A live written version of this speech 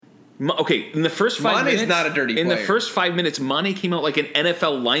Okay, in the first 5 minutes... Mane's not a dirty player. In the first 5 minutes, Mane came out like an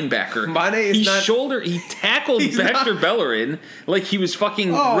NFL linebacker. Mane is not... He tackled Hector Bellerin like he was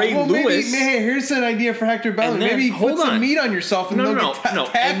fucking Ray Lewis. Here's an idea for Hector Bellerin. Maybe put some meat on yourself and get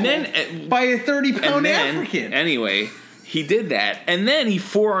tackled by a 30-pound African. Anyway, he did that. And then he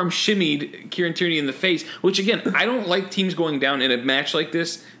forearm shimmied Kieran Tierney in the face, which, again, I don't like teams going down in a match like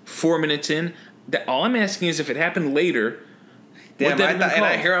this 4 minutes in. All I'm asking is if it happened later... Damn,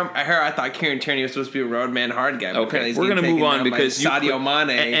 I thought Kieran Tierney was supposed to be a roadman hard guy. Okay, we're going to move on because Sadio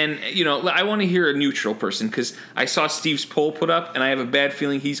Mane. And, you know, I want to hear a neutral person because I saw Steve's poll put up, and I have a bad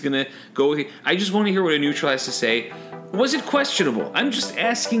feeling he's going to go. I just want to hear what a neutral has to say. Was it questionable? I'm just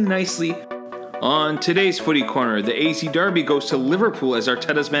asking nicely. On today's Footy Corner, the AZ Derby goes to Liverpool as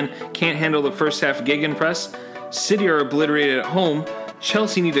Arteta's men can't handle the first half gegenpress. City are obliterated at home.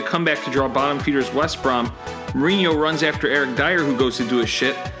 Chelsea need to come back to draw bottom feeders West Brom. Mourinho runs after Eric Dier, who goes to do his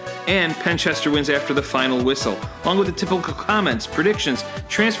shit. And Penchester wins after the final whistle. Along with the typical comments, predictions,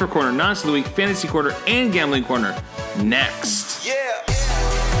 transfer corner, Nonce of the week, fantasy corner, and gambling corner. Next. Yeah.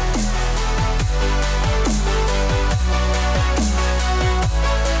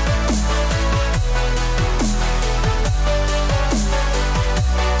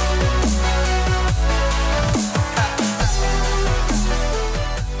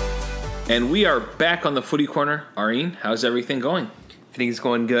 And we are back on the Footy Corner. Areen, how's everything going? Everything's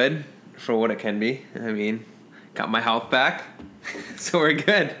going good for what it can be. I mean, got my health back, so we're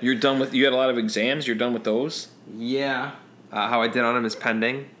good. You're done with. You had a lot of exams. You're done with those. Yeah. How I did on them is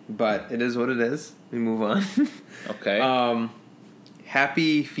pending, but it is what it is. We move on. Okay.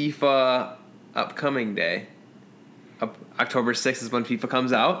 Happy FIFA upcoming day. October 6th is when FIFA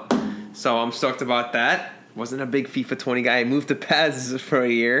comes out, so I'm stoked about that. Wasn't a big FIFA 20 guy. I moved to PES for a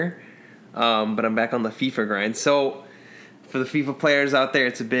year. But I'm back on the FIFA grind. So, for the FIFA players out there,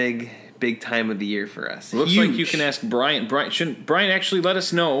 it's a big time of the year for us. Looks like you can ask Brian. Shouldn't Brian actually let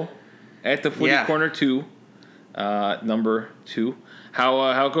us know at the Footy Corner 2, number 2,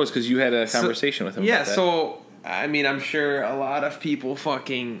 how it goes? Because you had a conversation with him. Yeah. About that. So I mean, I'm sure a lot of people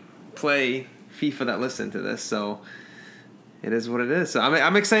fucking play FIFA that listen to this. So it is what it is. So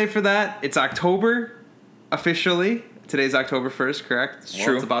I'm excited for that. It's October officially. Today's October 1st, correct? It's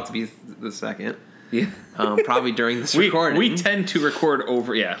true. It's about to be the 2nd. Yeah. Probably during this recording. We tend to record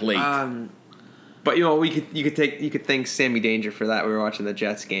late. But you know, you could thank Sammy Danger for that. We were watching the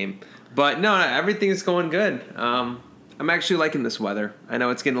Jets game. But no, everything is going good. I'm actually liking this weather. I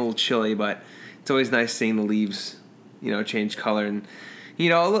know it's getting a little chilly, but it's always nice seeing the leaves, you know, change color, and you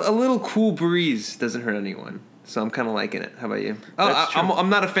know, a little cool breeze doesn't hurt anyone. So I'm kind of liking it. How about you? I'm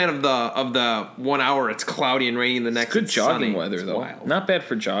not a fan of the 1 hour it's cloudy and rainy. The next good jogging sunny. weather it's though. Wild. Not bad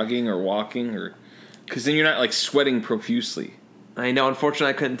for jogging or walking, or because then you're not like sweating profusely. I know.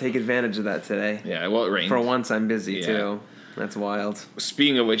 Unfortunately, I couldn't take advantage of that today. Yeah, well, it rained. For once, I'm busy too. That's wild.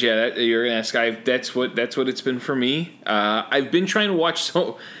 Speaking of which, you're gonna ask. That's what it's been for me. I've been trying to watch.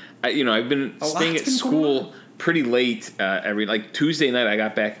 I've been staying at school pretty late Tuesday night. I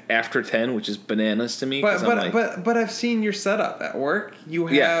got back after 10, which is bananas to me. But I've seen your setup at work. You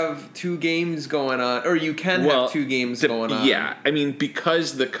have 2 games going on, or you can have 2 games going on. Yeah, I mean,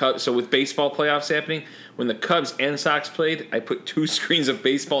 because the Cubs. So with baseball playoffs happening, when the Cubs and Sox played, I put 2 screens of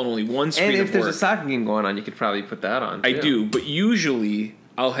baseball and only 1 screen of work. And if there's a soccer game going on, you could probably put that on, too. I do, but usually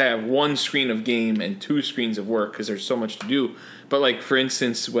I'll have 1 screen of game and 2 screens of work because there's so much to do. But like, for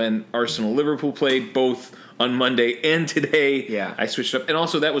instance, when Arsenal-Liverpool played, both on Monday and today, I switched up. And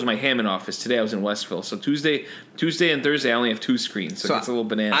also, that was my Hammond office. Today I was in Westville. So Tuesday and Thursday, I only have 2 screens. So it's a little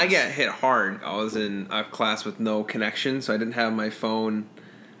bananas. I get hit hard. I was in a class with no connection, so I didn't have my phone.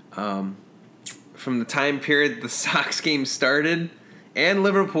 From the time period the Sox game started and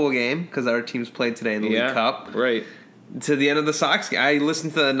Liverpool game, because our teams played today in the League Cup. Right. To the end of the Sox game. I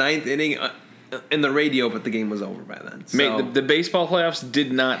listened to the 9th inning in the radio, but the game was over by then. So. Mate, the baseball playoffs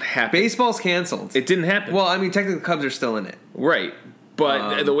did not happen. Baseball's canceled. It didn't happen. Well, I mean, technically the Cubs are still in it. Right.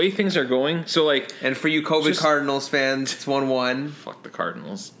 But the way things are going, so like... And for you COVID Cardinals fans, it's 1-1. Fuck the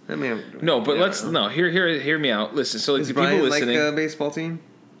Cardinals. I mean... No, but hear me out. Listen, so like, Does the Brian people listening... like the baseball team?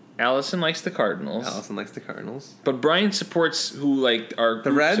 Allison likes the Cardinals. But Brian supports who like our group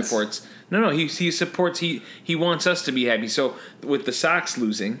the Reds? supports. No, he supports he wants us to be happy. So with the Sox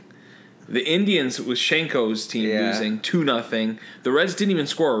losing, the Indians with Shenko's team losing 2-0. The Reds didn't even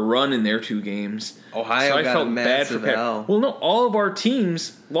score a run in their 2 games. Ohio so I got felt a bad for L. Well, no, all of our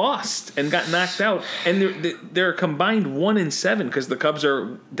teams lost and got knocked out, and they're combined 1-7 because the Cubs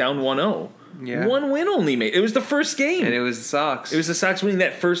are down 1-0. Yeah. 1 win only, mate. It was the first game. And it was the Sox. It was the Sox winning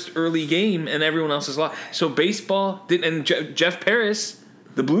that first early game, and everyone else has lost. So baseball did, and Jeff Paris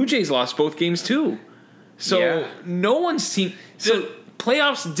The Blue Jays lost both games too. So no one's team. So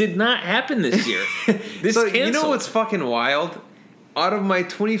playoffs did not happen this year. This so canceled. You know what's fucking wild? Out of my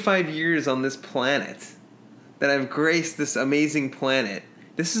 25 years on this planet that I've graced this amazing planet,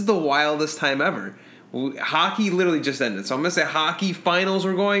 this is the wildest time ever. Hockey literally just ended. So I'm going to say hockey finals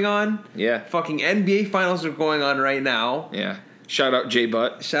are going on. Yeah. Fucking NBA finals are going on right now. Yeah. Shout out Jay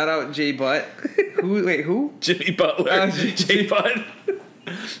Butt. Shout out Jay Butt. Who? Jimmy Butler. Jay Butt.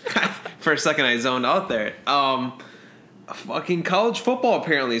 For a second I zoned out there. Fucking college football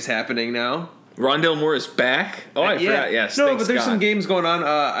apparently is happening now. Rondell Moore is back. Oh, I forgot. Yes. No, but there's some games going on.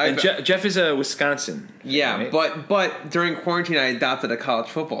 And Jeff is a Wisconsin. Yeah, right? but during quarantine I adopted a college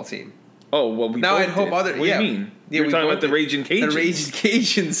football team. Oh, well, we now both I'd hope did. other. What do you mean? Yeah, You're talking about the Raging Cajuns. The Raging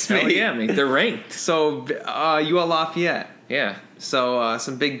Cajuns, mate. Oh yeah, mate. They're ranked. So UL Lafayette. Yeah. So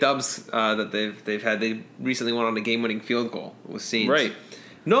some big dubs that they've had. They recently went on a game-winning field goal with Scenes. Right.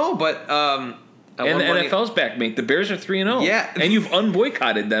 No, but and the NFL's back, mate. The Bears are 3-0. Yeah. And you've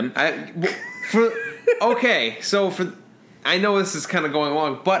unboycotted them. I know this is kind of going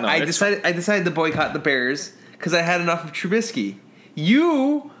long, but I decided to boycott the Bears because I had enough of Trubisky.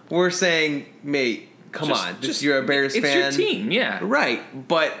 You were saying, mate, come on, you're a Bears fan. It's your team, yeah. Right,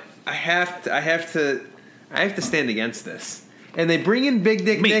 but I have to stand against this. And they bring in Big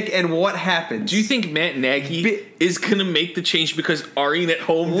Dick Nick, and what happens? Do you think Matt Nagy is going to make the change because Arene at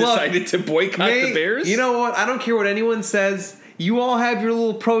home decided to boycott the Bears? You know what? I don't care what anyone says. You all have your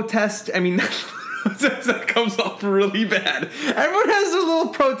little protest. I mean, that comes off really bad. Everyone has their little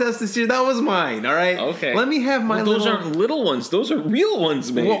protest this year. That was mine, all right? Okay. Let me have my Those aren't little ones. Those are real ones,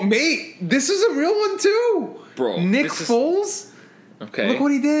 mate. Well, mate, this is a real one, too. Bro. Nick Foles? Okay. Look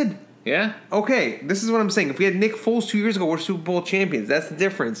what he did. Yeah? Okay, this is what I'm saying. If we had Nick Foles 2 years ago, we're Super Bowl champions. That's the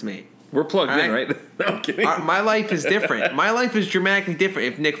difference, mate. We're plugged in, right? No, I'm kidding. My life is different. My life is dramatically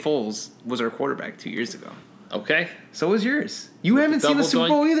different if Nick Foles was our quarterback 2 years ago. Okay. So was yours. You haven't seen the Super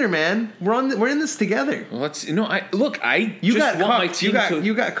Bowl either, man. We're in this together. Well, you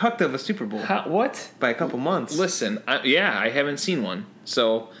got cucked of a Super Bowl. What? By a couple months. Listen, I haven't seen one.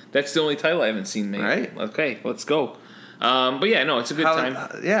 So that's the only title I haven't seen, mate. Right. Okay, let's go. But yeah, no, it's a good time.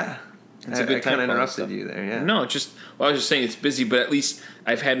 Yeah. It's a good time. I kind of interrupted you there, yeah. No, I was just saying it's busy, but at least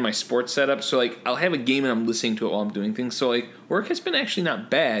I've had my sports set up. So, like, I'll have a game and I'm listening to it while I'm doing things. So, like, work has been actually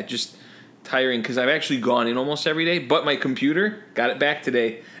not bad, just tiring because I've actually gone in almost every day. But my computer got it back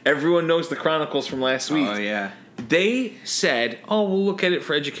today. Everyone knows the Chronicles from last week. Oh, yeah. They said, we'll look at it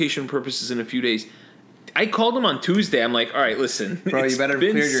for education purposes in a few days. I called them on Tuesday. I'm like, all right, listen. Bro, you better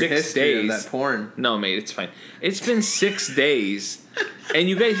clear your history of that porn. No, mate, it's fine. It's been 6 days, and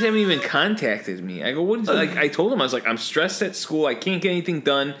you guys haven't even contacted me. I go, what? I told them, I was like, I'm stressed at school. I can't get anything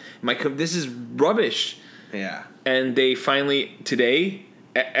done. This is rubbish. Yeah. And they finally, today,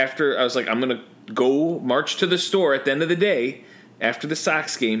 after I was like, I'm going to go march to the store at the end of the day after the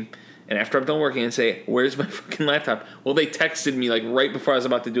Sox game, and after I'm done working and say, where's my fucking laptop? Well, they texted me like right before I was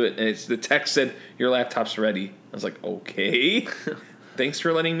about to do it, and the text said, your laptop's ready. I was like, okay. Thanks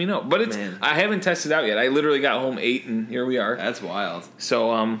for letting me know. But I haven't tested out yet. I literally got home 8, and here we are. That's wild.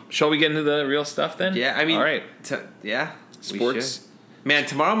 So, shall we get into the real stuff then? Yeah, I mean, all right. Sports. Man,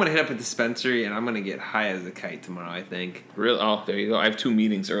 tomorrow I'm going to hit up a dispensary, and I'm going to get high as a kite tomorrow, I think. Really? Oh, there you go. I have 2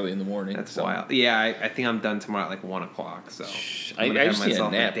 meetings early in the morning. That's wild. Yeah, I think I'm done tomorrow at like 1 o'clock. So I just need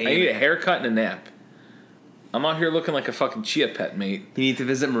a nap. I need a haircut and a nap. I'm out here looking like a fucking chia pet, mate. You need to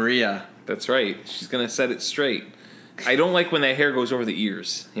visit Maria. That's right. She's going to set it straight. I don't like when that hair goes over the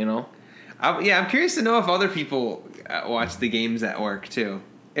ears, you know? I'm curious to know if other people watch the games at work, too.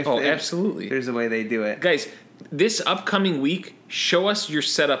 Absolutely. There's a way they do it. Guys, this upcoming week, show us your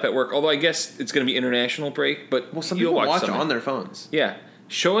setup at work. Although I guess it's going to be international break, but some people watch on their phones. Yeah.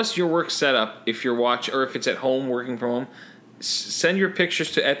 Show us your work setup if you're or if it's at home, working from home. Send your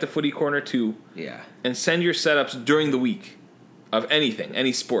pictures to @thefootycorner2. Yeah. And send your setups during the week of anything,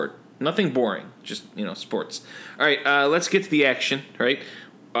 any sport. Nothing boring, just, sports. All right, let's get to the action, right?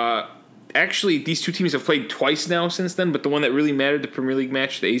 Actually, these two teams have played twice now since then, but the one that really mattered, the Premier League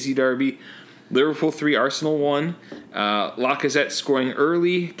match, the AZ Derby, Liverpool 3, Arsenal 1. Lacazette scoring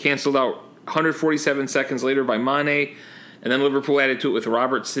early, canceled out 147 seconds later by Mane, and then Liverpool added to it with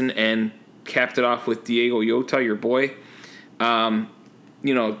Robertson and capped it off with Diego Jota, your boy. The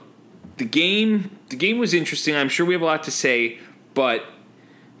game was interesting. I'm sure we have a lot to say, but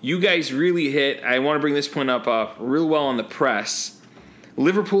you guys really hit, I want to bring this point up real well on the press.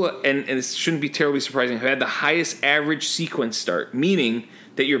 Liverpool, and this shouldn't be terribly surprising, have had the highest average sequence start, meaning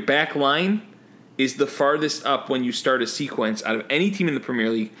that your back line is the farthest up when you start a sequence out of any team in the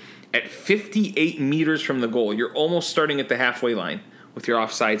Premier League at 58 meters from the goal. You're almost starting at the halfway line, with your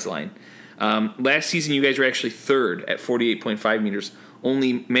offsides line. Last season, you guys were actually third at 48.5 meters.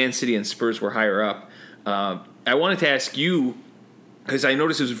 Only Man City and Spurs were higher up. I wanted to ask you, because I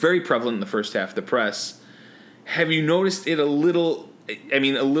noticed it was very prevalent in the first half, the press. Have you noticed it a little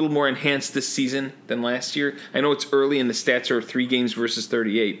more enhanced this season than last year? I know it's early and the stats are 3 games versus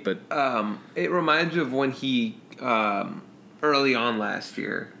 38, but... It reminds me of when he, early on last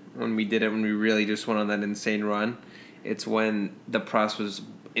year, when we did it, when we really just went on that insane run. It's when the press was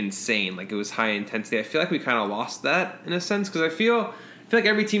insane. Like, it was high intensity. I feel like we kind of lost that, in a sense, because I feel like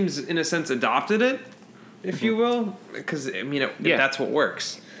every team's, in a sense, adopted it, if you will, because, that's what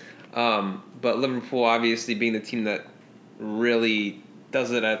works. But Liverpool, obviously, being the team that really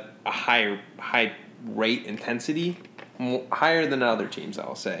does it at a high rate intensity, higher than other teams,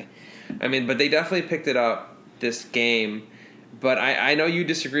 I'll say. But they definitely picked it up this game. But I know you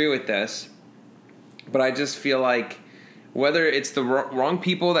disagree with this, but I just feel like whether it's the wrong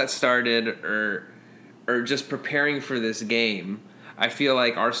people that started or just preparing for this game, I feel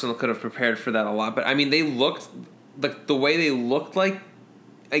like Arsenal could have prepared for that a lot. But they looked the way they looked like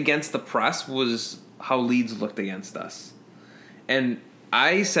against the press was how Leeds looked against us. And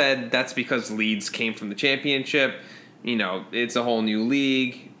I said that's because Leeds came from the Championship. It's a whole new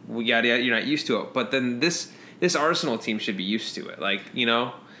league. Yada, yada, you're not used to it. But then this Arsenal team should be used to it.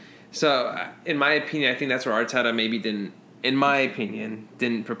 So, in my opinion, I think that's where Arteta maybe didn't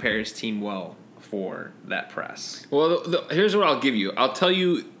prepare his team well for that press. Well, here's what I'll give you. I'll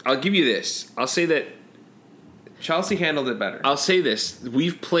give you this. I'll say that Chelsea handled it better. I'll say this.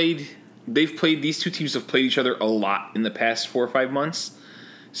 These two teams have played each other a lot in the past 4 or 5 months.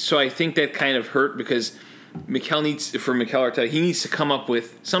 So I think that kind of hurt because Mikel Arteta, he needs to come up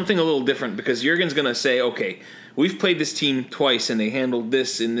with something a little different because Jurgen's going to say, okay, we've played this team twice and they handled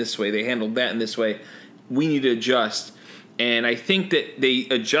this in this way, they handled that in this way. We need to adjust. And I think that they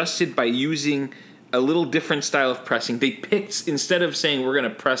adjusted by using a little different style of pressing. They picked, instead of saying we're going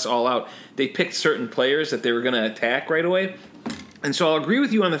to press all out, they picked certain players that they were going to attack right away. And so I'll agree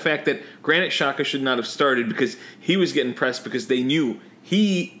with you on the fact that Granit Xhaka should not have started because he was getting pressed because they knew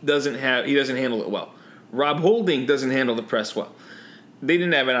he doesn't handle it well. Rob Holding doesn't handle the press well. They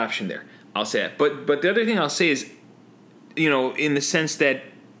didn't have an option there. I'll say that. But the other thing I'll say is, in the sense that,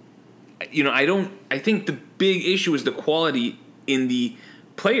 I think the big issue is the quality in the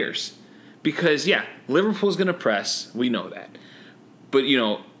players. Because, Liverpool's going to press. We know that. But,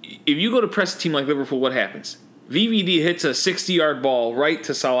 if you go to press a team like Liverpool, what happens? VVD hits a 60-yard ball right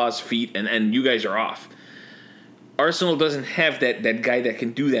to Salah's feet, and you guys are off. Arsenal doesn't have that guy that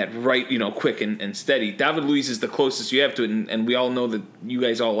can do that right, quick and steady. David Luiz is the closest you have to it, and we all know that you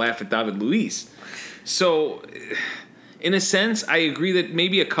guys all laugh at David Luiz. So, in a sense, I agree that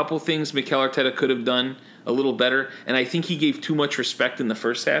maybe a couple things Mikel Arteta could have done a little better, and I think he gave too much respect in the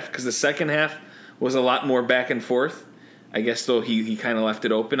first half because the second half was a lot more back and forth. I guess, though, he kind of left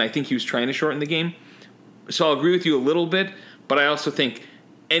it open. I think he was trying to shorten the game. So I'll agree with you a little bit, but I also think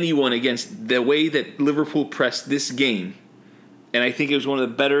anyone against the way that Liverpool pressed this game, and I think it was one of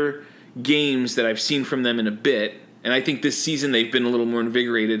the better games that I've seen from them in a bit, and I think this season they've been a little more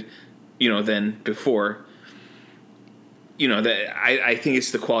invigorated, than before. That I think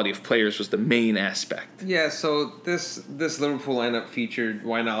it's the quality of players was the main aspect. Yeah, so this Liverpool lineup featured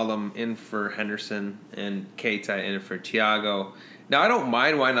Wijnaldum in for Henderson and Keita in for Thiago. Now, I don't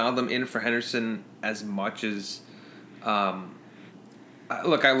mind Wijnaldum in for Henderson as much as...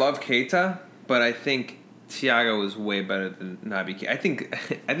 look, I love Keita, but I think Thiago is way better than Naby Keita.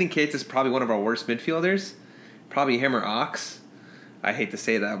 I think Keita's probably one of our worst midfielders. Probably him or Ox. I hate to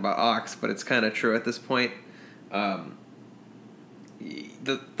say that about Ox, but it's kind of true at this point.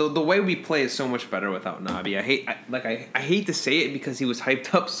 The way we play is so much better without Naby. I hate to say it because he was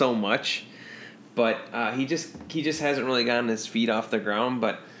hyped up so much, but he just hasn't really gotten his feet off the ground.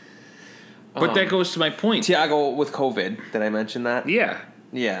 But that goes to my point. Thiago with COVID. Did I mention that? Yeah.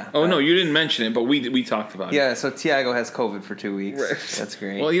 Yeah. Oh, no, you didn't mention it, but we talked about it. Yeah, so Thiago has COVID for 2 weeks. Right. That's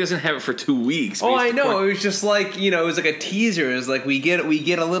great. Well, he doesn't have it for 2 weeks. Oh, I know. It was just like, it was like a teaser. It was like we get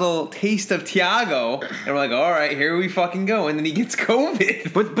a little taste of Thiago, and we're like, all right, here we fucking go. And then he gets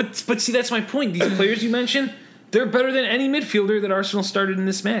COVID. But see, that's my point. These players you mentioned, they're better than any midfielder that Arsenal started in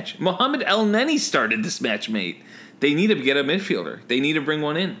this match. Mohamed El Neni started this match, mate. They need to get a midfielder. They need to bring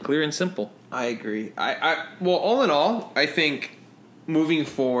one in, clear and simple. I agree. Well, all in all, I think moving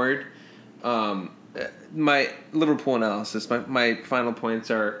forward, my Liverpool analysis, my final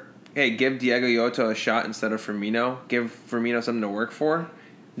points are, hey, give Diego Jota a shot instead of Firmino. Give Firmino something to work for.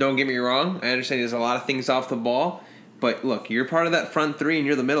 Don't get me wrong. I understand there's a lot of things off the ball, but look, you're part of that front three and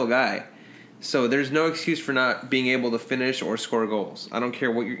you're the middle guy. So there's no excuse for not being able to finish or score goals. I don't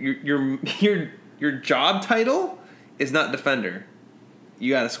care what your job title is not defender.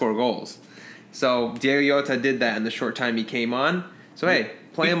 You got to score goals. So Dier did that in the short time he came on. So hey,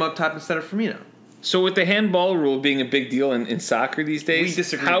 play him up top instead of Firmino. So with the handball rule being a big deal in soccer these days, We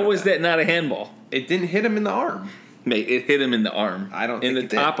disagree how with was that not a handball? It didn't hit him in the arm. Mate, it hit him in the arm. I don't in think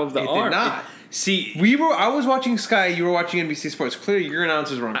the it top did. of the It arm. did not. See, I was watching Sky. You were watching NBC Sports. Clearly, your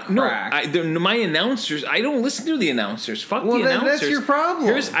announcers were on crack. my announcers. I don't listen to the announcers. Fuck the announcers. That's your problem.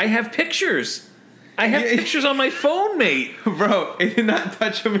 I have pictures. I have pictures on my phone, mate. Bro, it did not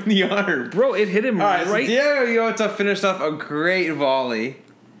touch him in the arm. Bro, it hit him right. right. So Diego finished off a great volley.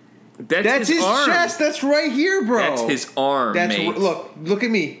 That's his arm. chest. That's right here, bro. That's his arm, mate. Look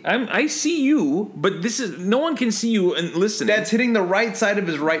at me. I see you, but no one can see you and listen. That's hitting the right side of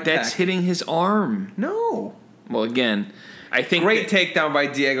his right That's pec. hitting his arm. No. Well, again, I think great takedown by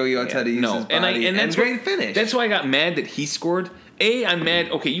Diego Jota to use his body. And that's great finish. That's why I got mad that he scored. I'm mad.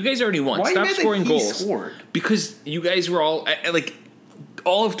 Okay, you guys already won. Why Stop are you mad scoring that he goals. Scored? Because you guys were all like,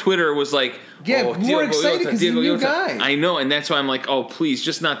 all of Twitter was like, yeah, oh, we're excited because he's a new guy. I know, and that's why I'm like, oh, please,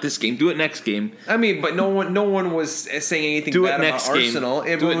 just not this game. Do it next game. I mean, but no one was saying anything bad about Arsenal.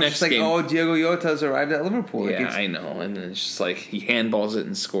 Everyone was just like, oh, Diego Jota's arrived at Liverpool. Yeah, I know, and then it's just like he handballs it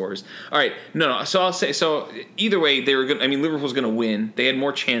and scores. All right, no. So I'll say either way, they were good. I mean, Liverpool's going to win. They had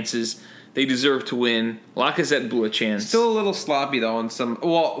more chances. They deserve to win. Lacazette blew a chance. Still a little sloppy, though, on some...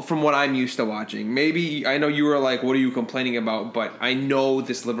 Well, from what I'm used to watching. Maybe... I know you were like, what are you complaining about? But I know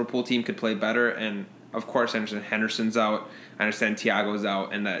this Liverpool team could play better. And, of course, I understand Henderson's out. I understand Thiago's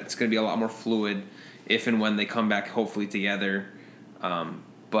out. And that it's going to be a lot more fluid if and when they come back, hopefully, together.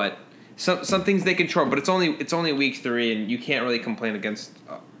 But some things they control. But it's only week 3, and you can't really complain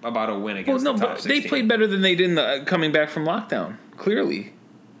about a win against the top 16. They played better than they did in the coming back from lockdown, clearly.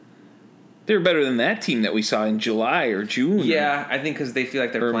 They were better than that team that we saw in July or June. Yeah, I think because they feel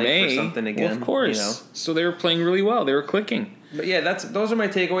like they're playing for something again. Well, of course. You know? So they were playing really well. They were clicking. But yeah, those are my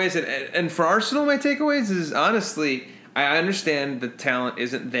takeaways. And for Arsenal, my takeaways is, honestly, I understand the talent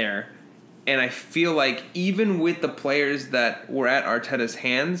isn't there. And I feel like even with the players that were at Arteta's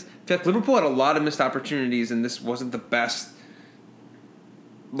hands, in fact, Liverpool had a lot of missed opportunities, and this wasn't the best.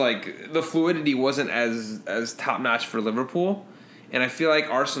 Like, the fluidity wasn't as top-notch for Liverpool. And I feel like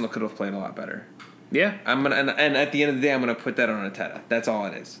Arsenal could have played a lot better. Yeah, and at the end of the day, I'm gonna put that on Arteta. That's all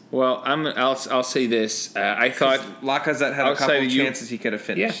it is. Well, I'll say this. I thought Lacazette had a couple of chances he could have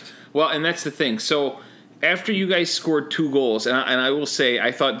finished. Yeah. Well, and that's the thing. So after you guys scored 2 goals, and I will say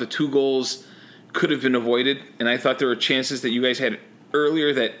I thought the 2 goals could have been avoided, and I thought there were chances that you guys had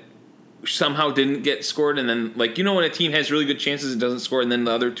earlier that somehow didn't get scored, and then when a team has really good chances, it doesn't score, and then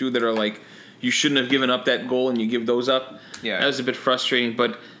the other 2 that are like, you shouldn't have given up that goal, and you give those up. Yeah, that was a bit frustrating,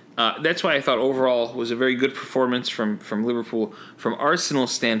 but that's why I thought overall was a very good performance from Liverpool. From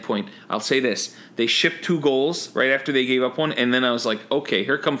Arsenal's standpoint, I'll say this: they shipped 2 goals right after they gave up one, and then I was like, okay,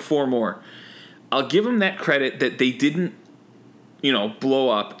 here come 4 more. I'll give them that credit that they didn't, blow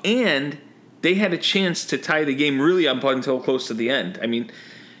up, and they had a chance to tie the game really up until close to the end. I mean,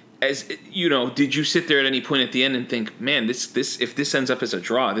 as you know, did you sit there at any point at the end and think, man, this if this ends up as a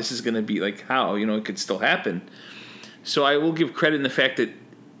draw, this is going to be like how it could still happen. So I will give credit in the fact that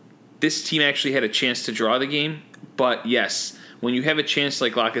this team actually had a chance to draw the game. But yes, when you have a chance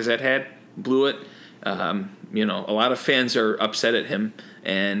like Lacazette had, blew it. A lot of fans are upset at him,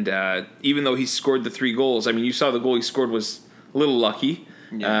 and even though he scored the 3 goals, I mean, you saw the goal he scored was a little lucky.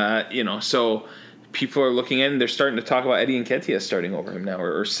 Yeah. So people are looking at him. They're starting to talk about Eddie Nketiah starting over him now,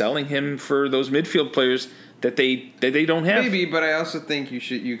 or selling him for those midfield players that they don't have. Maybe, but I also think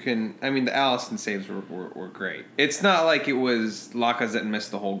you can. I mean, the Alisson saves were great. It's not like it was Lacazette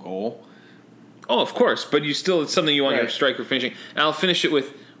missed the whole goal. Oh, of course, but it's something you want your striker finishing. And I'll finish it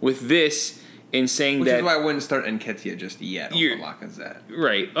with this in saying Which that. Which is why I wouldn't start Nketiah just yet over Lacazette.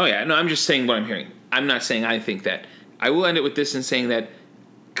 Right. Oh yeah. No, I'm just saying what I'm hearing. I'm not saying I think that. I will end it with this in saying that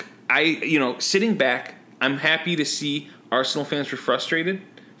sitting back, I'm happy to see Arsenal fans were frustrated.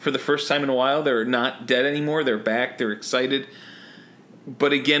 For the first time in a while, they're not dead anymore. They're back. They're excited.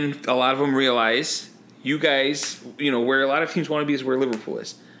 But again, a lot of them realize you guys, where a lot of teams want to be is where Liverpool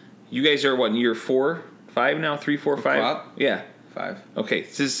is. You guys are, in year 4, 5 now? 3, 4, 5? Klopp? Yeah. 5. Okay,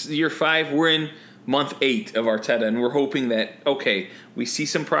 this is year 5. We're in month 8 of Arteta, and we're hoping that, we see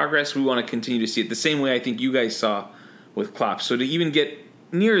some progress. We want to continue to see it the same way I think you guys saw with Klopp. So to even get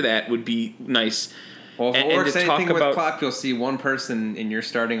near that would be nice. Well, if it works anything with Klopp, you'll see one person in your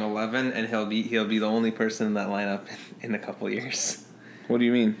starting 11, and he'll be the only person in that lineup in a couple of years. What do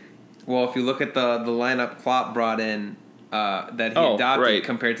you mean? Well, if you look at the lineup Klopp brought in that he adopted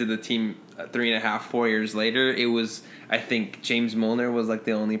compared to the team 3.5, 4 years later, it was. I think James Milner was like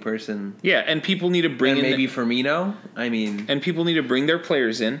the only person. Yeah, and people need to bring in maybe Firmino. I mean, and people need to bring their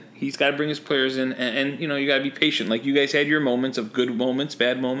players in. He's got to bring his players in, and you know you got to be patient. Like you guys had your moments of good moments,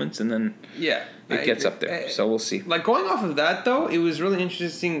 bad moments, and then it gets up there. So we'll see. Like going off of that though, it was really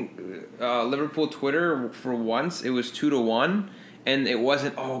interesting. Liverpool Twitter for once it was 2-1, and it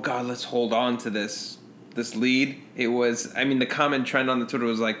wasn't. Oh God, let's hold on to this lead. It was, I mean, the comment trend on the Twitter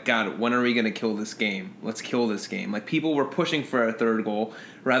was like, God, when are we going to kill this game? Let's kill this game. Like, people were pushing for a third goal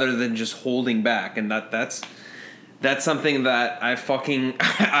rather than just holding back. And that's something that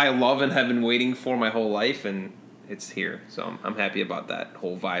I love and have been waiting for my whole life, and it's here. So I'm happy about that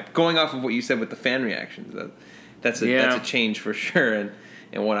whole vibe. Going off of what you said with the fan reactions, that's a change for sure,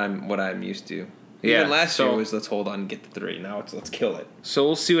 and what I'm used to. Even last year was let's hold on and get the 3. Now it's let's kill it. So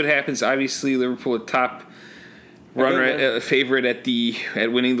we'll see what happens. Obviously, Liverpool a top runner, favorite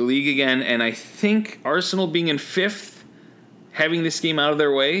at winning the league again, and I think Arsenal being in 5th, having this game out of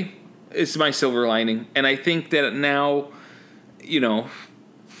their way, is my silver lining. And I think that now, you know,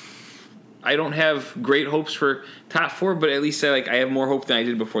 I don't have great hopes for top 4, but at least I have more hope than I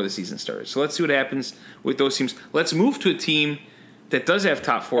did before the season started. So let's see what happens with those teams. Let's move to a team that does have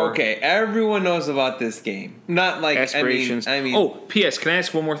top 4. Okay, everyone knows about this game. Not like aspirations. I mean, oh, P.S. Can I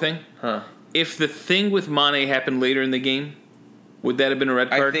ask one more thing? Huh? If the thing with Mane happened later in the game, would that have been a red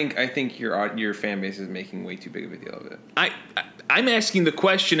card? I think your fan base is making way too big of a deal of it. I'm asking the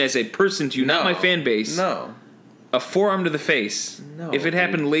question as a person to you, not my fan base. No. A forearm to the face. No. If it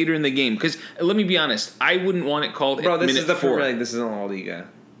happened later in the game, because let me be honest, I wouldn't want it called. Bro, at this minute is the 4. Like, this isn't La Liga.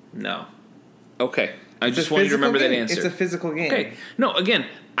 No. Okay. I just wanted you to remember that answer. It's a physical game. Okay. No, again,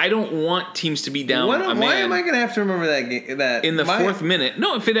 I don't want teams to be down a man. Why am I going to have to remember that game? That in the 4th minute?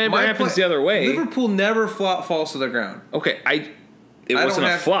 No, if it ever happens the other way. Liverpool never falls to the ground. Okay, it wasn't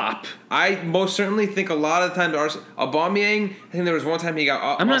a flop. I most certainly think a lot of the time Aubameyang, I think there was one time he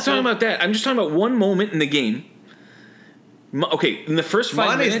got. I'm not talking about that. I'm just talking about one moment in the game. Okay, in the first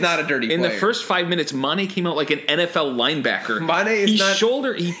 5 minutes, Mane's not a dirty player. In the first 5 minutes, Mane came out like an NFL linebacker.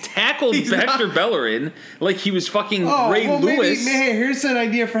 He tackled Hector Bellerin like he was fucking Ray Lewis. Here's an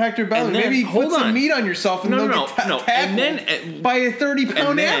idea for Hector Bellerin. Maybe put some meat on yourself and get tackled by a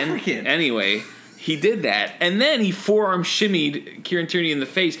 30-pound African. Anyway, he did that, and then he forearm shimmied Kieran Tierney in the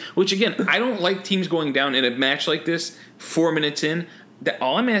face. Which again, I don't like teams going down in a match like this 4 minutes in.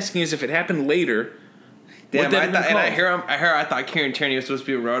 All I'm asking is if it happened later. Damn, I thought Kieran Tierney was supposed to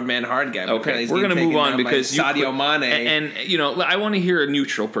be a roadman hard guy. Okay, we're going to move on because Sadio Mane. And, you know, I want to hear a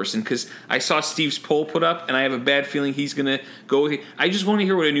neutral person because I saw Steve's poll put up, and I have a bad feeling he's going to go. I just want to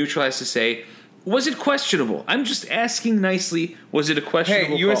hear what a neutral has to say. Was it questionable? I'm just asking nicely, was it a questionable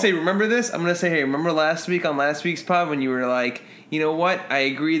call? Hey, you want to say, remember this? I'm going to say, hey, remember last week on last week's pod when you were like, you know what? I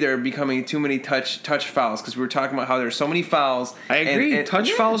agree there are becoming too many touch fouls because we were talking about how there's so many fouls. I agree. And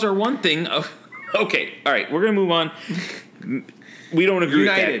touch fouls are one thing. Okay, all right, we're going to move on. We don't agree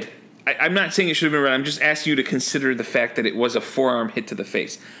with that. I'm not saying it should have been red. I'm just asking you to consider the fact that it was a forearm hit to the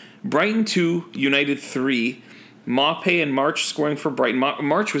face. Brighton 2, United 3. Maupay and March scoring for Brighton.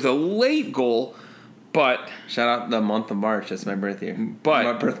 March was a late goal, but... Shout out the month of March. That's my birth year.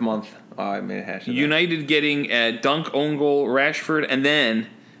 My birth month. Oh, I made a hash of that. United getting a dunk, own goal, Rashford, and then...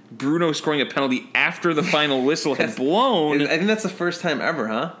 Bruno scoring a penalty after the final whistle had blown. I think that's the first time ever,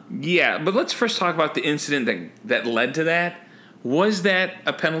 huh? Yeah, but let's first talk about the incident that led to that. Was that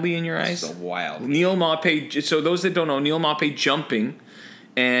a penalty in your eyes? So wild. Neil Maupay. So those that don't know, Neil Maupay jumping,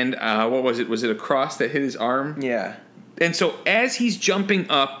 and what was it? Was it a cross that hit his arm? Yeah. And so as he's jumping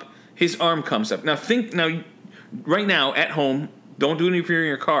up, his arm comes up. Now right now at home, don't do it if you're in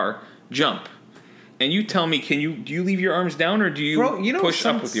your car. Jump. And you tell me, do you leave your arms down or do you push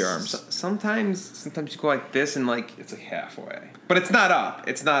up with your arms? Sometimes you go like this and like it's like halfway, but it's not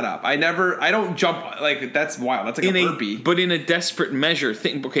up. I don't jump like that's wild. That's like a burpee. But in a desperate measure,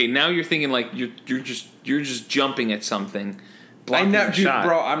 now you're thinking like you're just jumping at something. Bro, I'm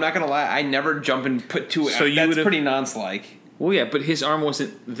not gonna lie. I never jump and put two. So that's pretty Nonce-like. Well, yeah, but his arm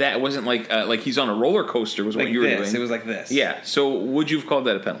wasn't that. It wasn't like he's on a roller coaster. Was like what you were doing. It was like this. Yeah. So would you have called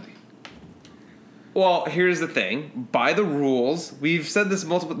that a penalty? Well, here's the thing. By the rules, we've said this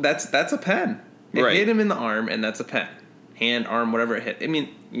multiple. That's a pen. It hit him in the arm, and that's a pen. Hand, arm, whatever it hit. I mean,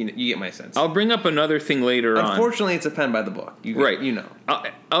 you get my sense. I'll bring up another thing later on. Unfortunately, it's a pen by the book. You know.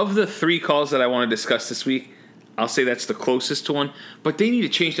 Of the 3 calls that I want to discuss this week, I'll say that's the closest to one. But they need to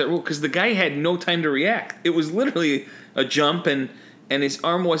change that rule because the guy had no time to react. It was literally a jump, and his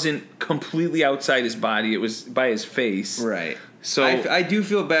arm wasn't completely outside his body. It was by his face. Right. So I do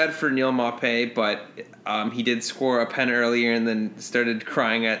feel bad for Neil Maupay, but he did score a pen earlier and then started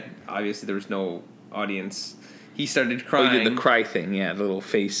crying at. Obviously, there was no audience. He started crying. he did the cry thing, the little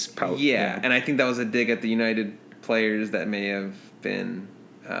face pout. Yeah, and I think that was a dig at the United players that may have been,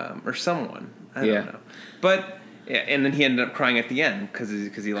 or someone. I don't know. But, yeah, and then he ended up crying at the end because he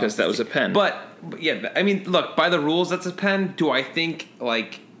lost. Because that was a pen. But, yeah, I mean, look, by the rules, that's a pen. Do I think,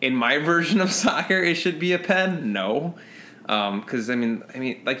 like, in my version of soccer, it should be a pen? No. Because, I mean,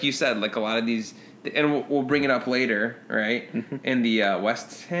 like you said, like a lot of these, and we'll bring it up later, right? Mm-hmm. In the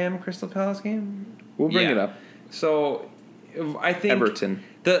West Ham Crystal Palace game? We'll bring it up. So, I think Everton.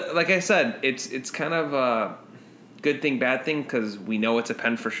 Like I said, it's kind of a good thing, bad thing, because we know it's a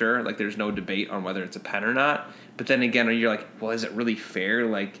pen for sure. Like, there's no debate on whether it's a pen or not. But then again, you're like, well, is it really fair?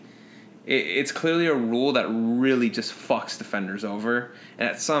 Like, it's clearly a rule that really just fucks defenders over. And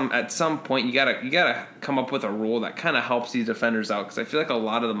at some point, you gotta come up with a rule that kind of helps these defenders out. Because I feel like a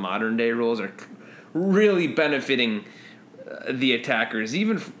lot of the modern day rules are really benefiting the attackers,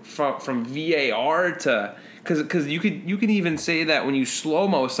 even from VAR to. Because you could even say that when you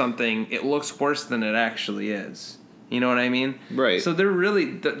slow-mo something, it looks worse than it actually is. You know what I mean? Right. So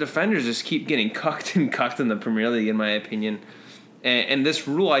the defenders just keep getting cucked and cucked in the Premier League, in my opinion. And this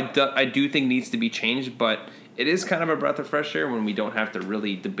rule, I do think needs to be changed, but it is kind of a breath of fresh air when we don't have to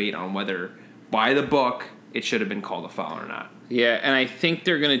really debate on whether, by the book, it should have been called a foul or not. Yeah, and I think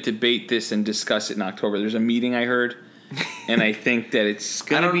they're going to debate this and discuss it in October. There's a meeting I heard, and I think that it's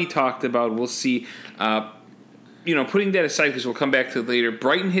going to be talked about. We'll see. Putting that aside, because we'll come back to it later,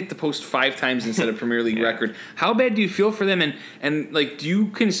 Brighton hit the post 5 times instead of Premier League record. How bad do you feel for them? And like, do you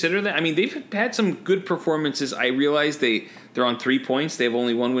consider that? I mean, they've had some good performances. I realize they're on 3 points. They have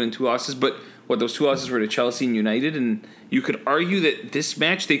only 1 win and 2 losses. But those 2 losses were to Chelsea and United, and you could argue that this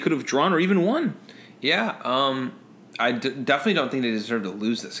match they could have drawn or even won. Yeah, I definitely don't think they deserve to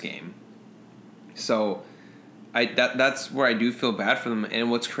lose this game. So, that's where I do feel bad for them.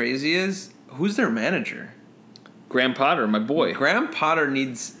 And what's crazy is, who's their manager? Graham Potter, my boy. Graham Potter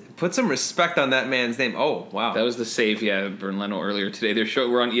put some respect on that man's name. Oh, wow. That was the save, Bernleno earlier today.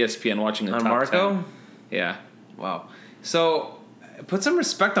 We're on ESPN watching the on top Marco? 10. Yeah. Wow. So, put some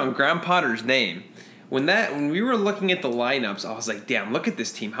respect on Graham Potter's name. When we were looking at the lineups, I was like, damn, look at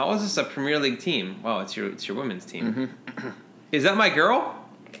this team. How is this a Premier League team? Wow, it's your women's team. Mm-hmm. Is that my girl?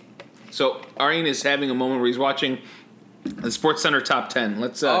 So, Arjen is having a moment where he's watching the Sports Center Top 10.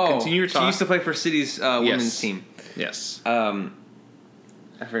 Let's continue your talk. She used to play for City's women's team. Yes. I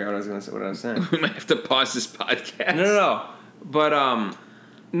forgot what I was going to say. What I was saying. We might have to pause this podcast. No. But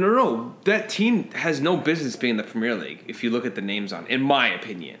no. That team has no business being in the Premier League. If you look at the names on, in my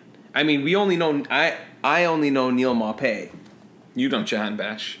opinion. I mean, we only know. I only know Neil Maupay. You don't, John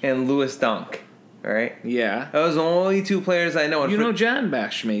Bash. And Lewis Dunk. All right. Yeah. Those are the only 2 players I know. You know John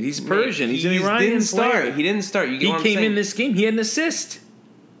Bash, mate. He's Persian. He's an Iranian player. He didn't start. You get he what I'm came saying? in this game. He had an assist.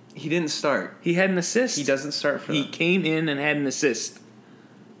 He didn't start. He had an assist. He doesn't start for them. He came in and had an assist.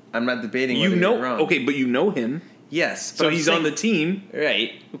 I'm not debating whether you're wrong. Okay, but you know him. Yes. So he's on the team.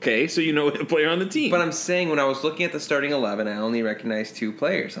 Right. Okay, so you know a player on the team. But I'm saying when I was looking at the starting 11, I only recognized 2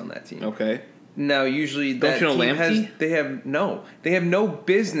 players on that team. Okay. Now, usually that team Lamptey? They have no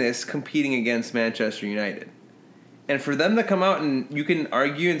business competing against Manchester United. And for them to come out and you can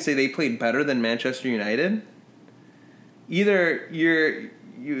argue and say they played better than Manchester United, either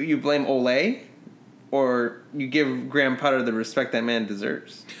you blame Ole or you give Graham Potter the respect that man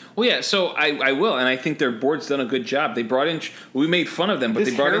deserves. Well, yeah, so I will, and I think their board's done a good job. They brought in, we made fun of them, but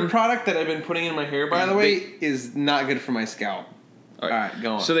they brought in... This hair product that I've been putting in my hair, by the way, is not good for my scalp. All right,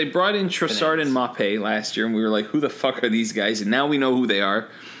 go on. So they brought in Trossard and Maupay last year, and we were like, who the fuck are these guys? And now we know who they are.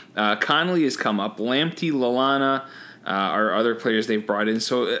 Connolly has come up. Lamptey, Lallana are other players they've brought in.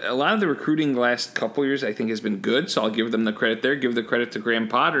 So a lot of the recruiting the last couple years, I think, has been good. So I'll give them the credit there. Give the credit to Graham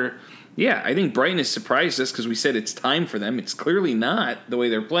Potter. Yeah, I think Brighton has surprised us because we said it's time for them. It's clearly not the way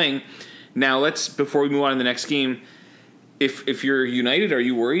they're playing. Now, before we move on to the next game, if you're United, are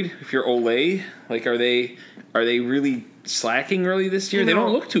you worried? If you're Ole, like, are they really slacking early this year? They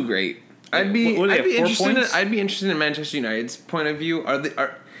don't look too great. I'd be interested in Manchester United's point of view.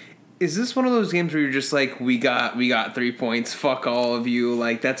 Is this one of those games where you're just like, we got 3 points, fuck all of you,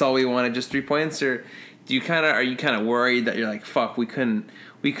 like that's all we wanted, just 3 points, or are you kind of worried that you're like, fuck, we couldn't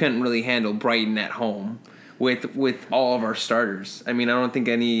really handle Brighton at home with all of our starters? I mean, I don't think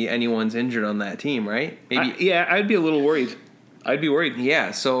anyone's injured on that team, right? Maybe. I'd be a little worried. I'd be worried.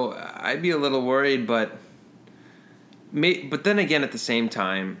 Yeah, so I'd be a little worried, but then again, at the same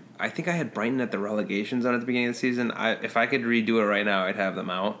time, I think I had Brighton at the relegation zone at the beginning of the season. If I could redo it right now, I'd have them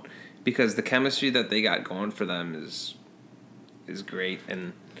out because the chemistry that they got going for them is great,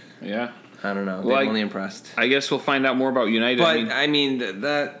 and Yeah. I don't know. Well, They're only impressed. I guess we'll find out more about United. But I mean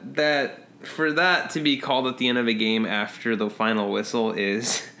that for that to be called at the end of a game after the final whistle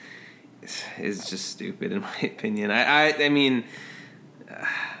is just stupid in my opinion. I mean,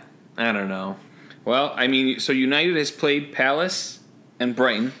 I don't know. Well, I mean, so United has played Palace and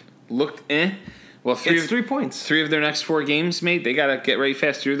Brighton. Looked Well, It's 3 points. 3 of their next 4 games, mate. They got to get ready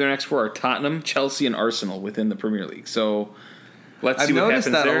fast. 3 of their next 4 are Tottenham, Chelsea, and Arsenal within the Premier League. So let's see what happens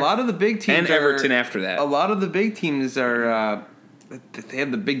there. I've noticed that a lot of the big teams and Everton after that. A lot of the big teams are they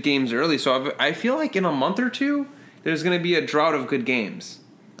have the big games early. So I feel like in a month or two there's going to be a drought of good games.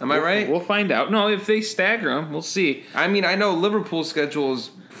 Am I right? We'll find out. No, if they stagger them, we'll see. I mean, I know Liverpool's schedule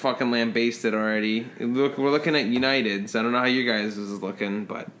is fucking lambasted already. Look, we're looking at United's. I don't know how you guys is looking,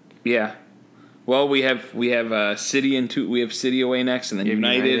 but yeah. Well, we have City and we have City away next, and then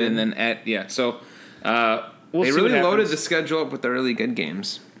United, and then So we'll they see really what loaded the schedule up with the really good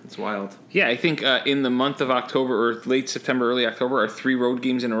games. It's wild. Yeah, I think in the month of October or late September, early October, are 3 road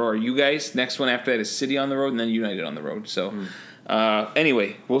games in a row. Are you guys? Next one after that is City on the road, and then United on the road. So.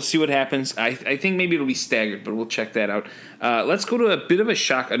 Anyway, we'll see what happens. I think maybe it'll be staggered, but we'll check that out. Let's go to a bit of a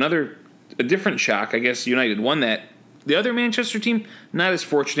shock. A different shock. I guess United won that. The other Manchester team, not as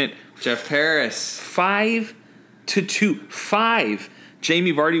fortunate. Jeff Harris. 5-2. 5.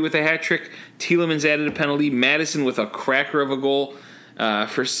 Jamie Vardy with a hat trick. Tielemans added a penalty. Maddison with a cracker of a goal.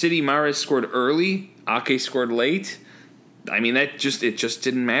 For City, Mahrez scored early. Ake scored late. I mean, it just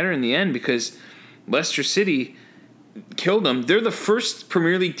didn't matter in the end because Leicester City killed them. They're the first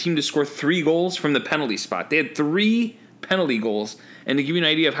Premier League team to score 3 goals from the penalty spot. They had 3 penalty goals. And to give you an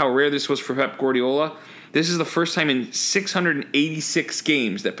idea of how rare this was for Pep Guardiola, this is the first time in 686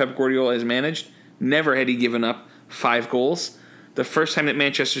 games that Pep Guardiola has managed. Never had he given up 5 goals. The first time that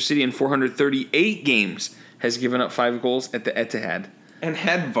Manchester City in 438 games has given up 5 goals at the Etihad. And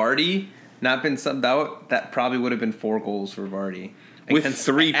had Vardy not been subbed out, that probably would have been 4 goals for Vardy. With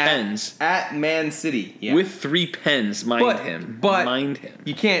 3 pens. At Man City. Yeah. With 3 pens, mind him.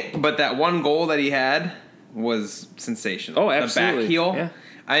 You can't, but that one goal that he had was sensational. Oh, absolutely. The back heel. Yeah.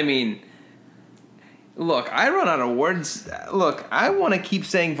 I mean, look, I run out of words. Look, I want to keep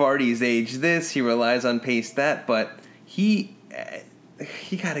saying Vardy's age this, he relies on pace that, but he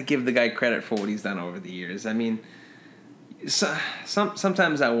got to give the guy credit for what he's done over the years. I mean,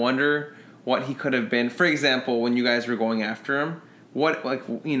 sometimes I wonder what he could have been. For example, when you guys were going after him, you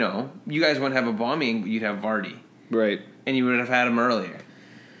guys wouldn't have a bombing, you'd have Vardy. Right. And you would have had him earlier.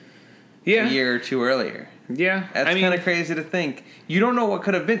 Yeah. A year or 2 earlier. Yeah. That's kind of crazy to think. You don't know what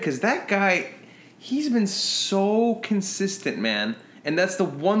could have been, because that guy, he's been so consistent, man. And that's the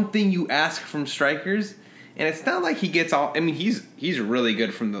one thing you ask from strikers. And it's not like he gets all. I mean, he's really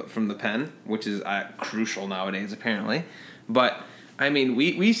good from the pen, which is crucial nowadays, apparently. But I mean,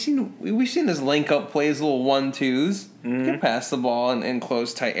 we've seen his link up plays, little 1-2s. He can pass the ball in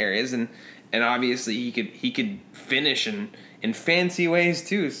close, tight areas, and obviously he could finish in fancy ways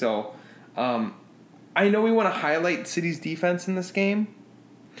too. So, I know we want to highlight City's defense in this game.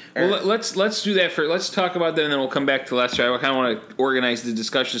 Well, let's do that first. Let's talk about that, and then we'll come back to Leicester. I kind of want to organize the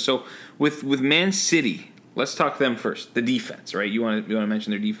discussion. So, with Man City, let's talk them first. The defense, right? You want to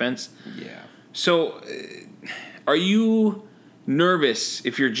mention their defense? Yeah. So, are you nervous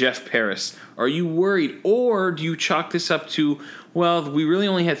if you're Jeff Paris? Are you worried? Or do you chalk this up to, well, we really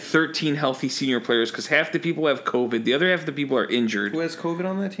only had 13 healthy senior players because half the people have COVID, the other half of the people are injured. Who has COVID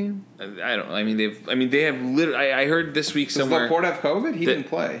on that team? I don't know. I mean, they have literally. I heard this week somewhere. Does Laporte have COVID? He didn't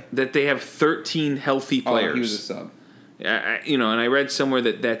play. That they have 13 healthy players. Oh, he was a sub. And I read somewhere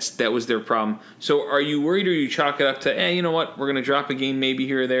that was their problem. So are you worried, or you chalk it up to, you know what, we're going to drop a game maybe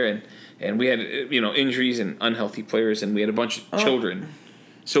here or there, and we had injuries and unhealthy players, and we had a bunch of children.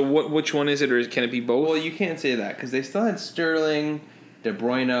 So which one is it, or can it be both? Well, you can't say that because they still had Sterling, De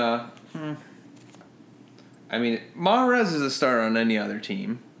Bruyne. I mean, Mahrez is a starter on any other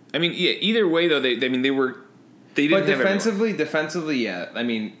team. I mean, yeah. Either way, though, they didn't. But defensively, yeah. I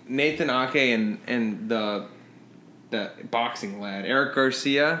mean, Nathan Ake and the boxing lad Eric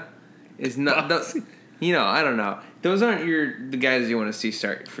Garcia is not. I don't know. Those aren't the guys you want to see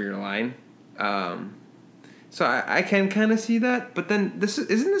start for your line. So I can kind of see that, but then isn't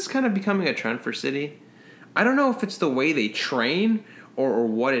this kind of becoming a trend for City? I don't know if it's the way they train or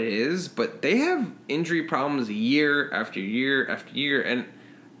what it is, but they have injury problems year after year after year, and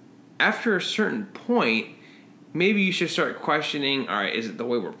after a certain point, maybe you should start questioning, all right, is it the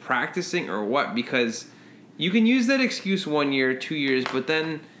way we're practicing or what? Because you can use that excuse 1 year, 2 years, but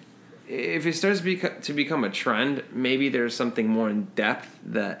then if it starts to become a trend, maybe there's something more in depth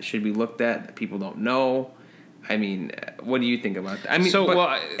that should be looked at that people don't know. I mean, what do you think about that? I mean,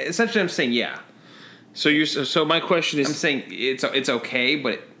 essentially, I'm saying yeah. So my question is, I'm saying it's okay,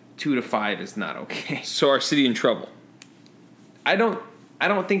 but 2 to 5 is not okay. So are City in trouble? I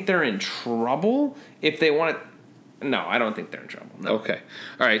don't think they're in trouble if they want to. No, I don't think they're in trouble. No. Okay,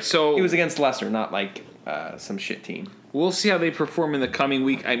 all right. So it was against Leicester, not like some shit team. We'll see how they perform in the coming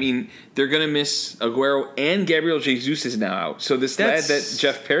week. I mean, they're going to miss Aguero, and Gabriel Jesus is now out. So this lad that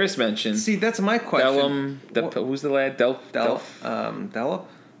Jeff Paris mentioned. See, that's my question. Who's the lad? Delp?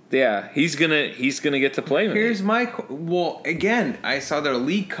 Yeah, he's gonna get to play. Here's again, I saw their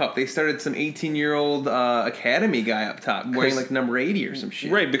League Cup. They started some 18-year-old academy guy up top wearing like number 80 or some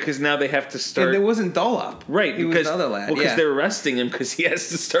shit. Right, because now they have to start. And it wasn't Dullop. Right, it was the other lad. Well, because they're arresting him because he has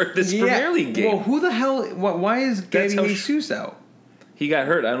to start this Premier League game. Well, who the hell? Why is Gabriel Jesus out? He got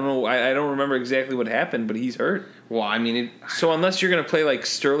hurt. I don't know. I don't remember exactly what happened, but he's hurt. Well, I mean, so unless you're going to play like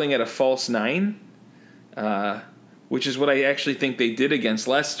Sterling at a false 9. Which is what I actually think they did against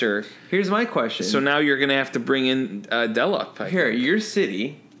Leicester. Here's my question. So now you're going to have to bring in Dellup. Your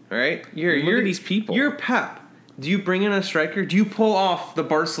City, right? Look at these people. You're Pep. Do you bring in a striker? Do you pull off the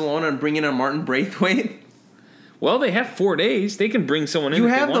Barcelona and bring in a Martin Braithwaite? Well, they have 4 days. They can bring someone in. You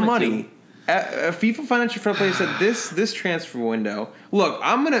have the money. FIFA Financial Fair Play said this transfer window. Look,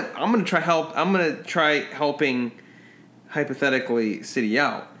 I'm gonna try helping hypothetically City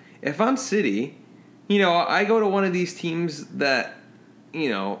out. If I'm City. I go to one of these teams that,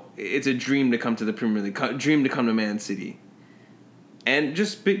 it's a dream to come to the Premier League, dream to come to Man City. And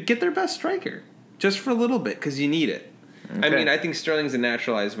just get their best striker. Just for a little bit, because you need it. Okay. I mean, I think Sterling's a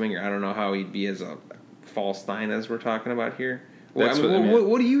naturalized winger. I don't know how he'd be as a false 9, as we're talking about here. What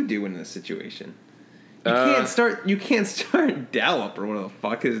do you do in this situation? You can't start Dallup or whatever the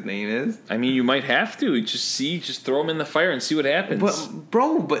fuck his name is. I mean, you might have to. Just throw him in the fire and see what happens.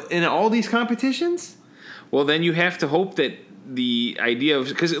 But in all these competitions? Well, then you have to hope that the idea of...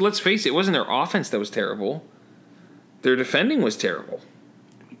 Because let's face it wasn't their offense that was terrible. Their defending was terrible.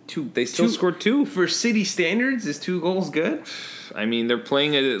 They still scored 2. For City standards, is 2 goals good? I mean, they're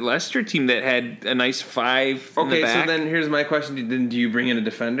playing a Leicester team that had a nice 5 in the back. So then here's my question. Do you bring in a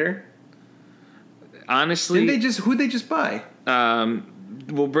defender? Honestly... Who'd they just buy?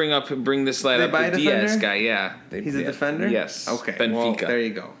 We'll bring this lad up, the Diaz guy, yeah. He's a defender? Yes. Okay. Benfica. Well, there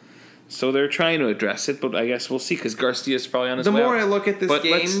you go. So they're trying to address it, but I guess we'll see because Garcia's probably on his way. The more I look at this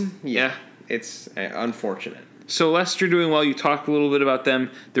game, it's unfortunate. So Leicester doing well. You talked a little bit about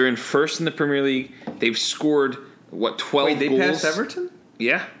them. They're in first in the Premier League. They've scored, 12 goals? They passed Everton?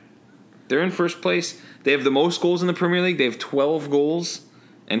 Yeah. They're in first place. They have the most goals in the Premier League. They have 12 goals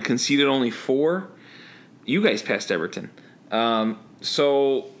and conceded only 4. You guys passed Everton.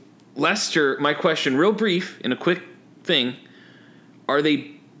 So Leicester, my question, real brief, in a quick thing, are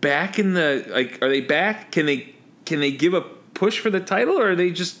they back in the are they back? Can they give a push for the title, or are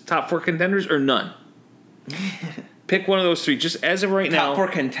they just top 4 contenders, or none? Pick one of those 3. Just as of right now, top 4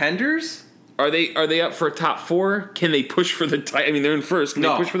 contenders. Are they up for a top 4? Can they push for the title? I mean, they're in first. Can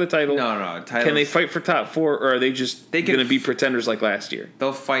they push for the title? No. Can they fight for top 4, or are they just going to be pretenders like last year?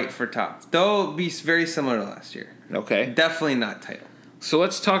 They'll fight for top. They'll be very similar to last year. Okay. Definitely not title. So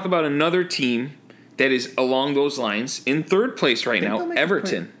let's talk about another team that is along those lines. In third place right now,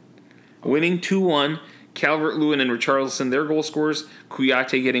 Everton. Winning 2-1. Calvert-Lewin and Richarlison, their goal scorers.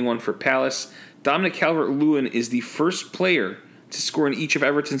 Kouyaté getting 1 for Palace. Dominic Calvert-Lewin is the first player to score in each of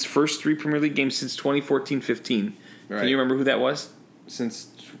Everton's first 3 Premier League games since 2014-15. Right. Can you remember who that was?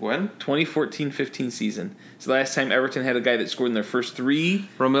 Since when? 2014-15 season. It's the last time Everton had a guy that scored in their first 3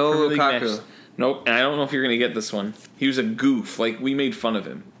 Romelu Lukaku. matches. Nope, and I don't know if you're going to get this one. He was a goof. We made fun of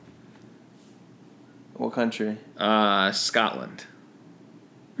him. What country? Scotland.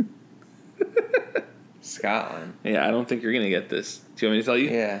 Scotland. Yeah, I don't think you're going to get this. Do you want me to tell you?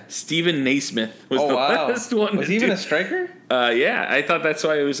 Yeah. Stephen Naismith was the last one. Was he even a striker? Yeah, I thought that's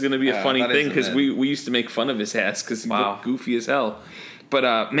why it was going to be a funny thing because we used to make fun of his ass because he looked goofy as hell. But,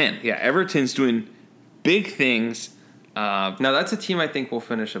 Everton's doing big things. Now, that's a team I think will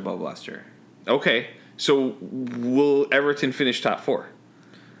finish above Leicester. Okay. So, will Everton finish top 4?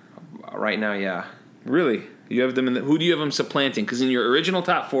 Right now, yeah. Really? You have them who do you have them supplanting? Because in your original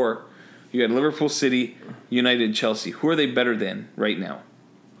top 4, you had Liverpool, City, United, Chelsea. Who are they better than right now?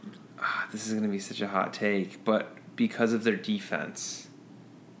 This is going to be such a hot take, but because of their defense,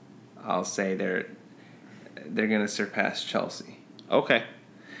 I'll say they're going to surpass Chelsea. Okay.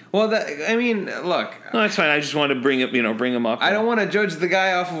 Well, look. No, that's fine. I just wanted to bring him up. I don't want to judge the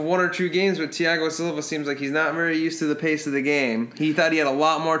guy off of 1 or 2 games, but Thiago Silva seems like he's not very used to the pace of the game. He thought he had a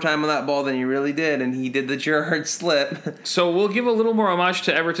lot more time on that ball than he really did, and he did the Gerrard slip. So we'll give a little more homage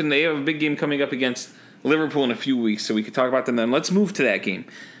to Everton. They have a big game coming up against Liverpool in a few weeks, so we could talk about them then. Let's move to that game.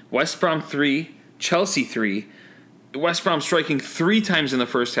 West Brom 3, Chelsea 3. West Brom striking 3 times in the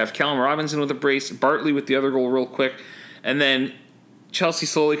first half. Callum Robinson with a brace, Bartley with the other goal real quick, and then Chelsea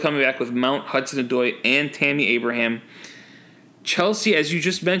slowly coming back with Mount, Hudson-Odoi, and Tammy Abraham. Chelsea, as you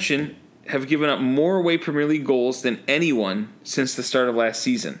just mentioned, have given up more away Premier League goals than anyone since the start of last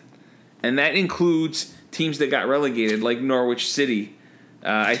season. And that includes teams that got relegated, like Norwich City.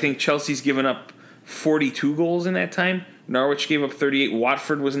 I think Chelsea's given up 42 goals in that time. Norwich gave up 38.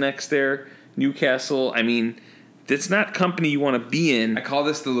 Watford was next there. Newcastle. I mean, that's not company you want to be in. I call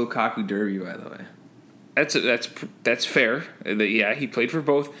this the Lukaku Derby, by the way. That's fair. Yeah, he played for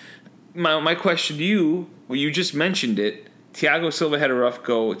both. My question to you, well, you just mentioned it. Thiago Silva had a rough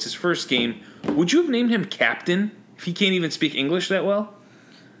go. It's his first game. Would you have named him captain if he can't even speak English that well?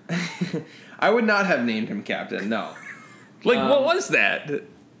 I would not have named him captain, no. What was that?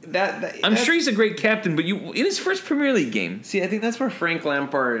 I'm sure he's a great captain, but in his first Premier League game. See, I think that's where Frank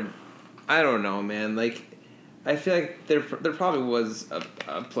Lampard, I don't know, man. Like, I feel like there probably was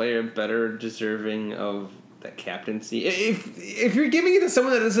a player better deserving of that captaincy. If you're giving it to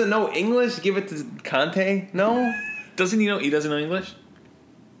someone that doesn't know English, give it to Conte. No. Doesn't he know? He doesn't know English?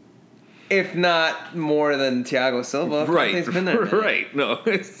 If not more than Thiago Silva. Right. Conte's been there. Right. No.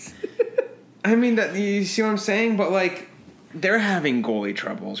 I mean, you see what I'm saying? But, like, they're having goalie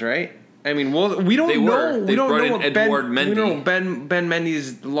troubles, right? I mean, we don't know. We don't know what Ben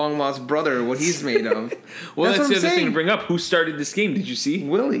Mendy's long lost brother, what he's made of. Well, that's the other thing to bring up. Who started this game? Did you see?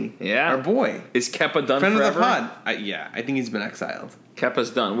 Willie. Yeah. Our boy. Is Kepa done Friend forever? Friend of the pod. Yeah, I think he's been exiled.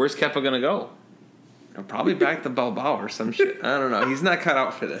 Kepa's done. Where's Kepa going to go? Probably back to Bilbao or some shit. I don't know. He's not cut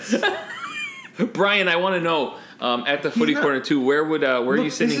out for this. Brian, I want to know, at the Footy Corner too, where are you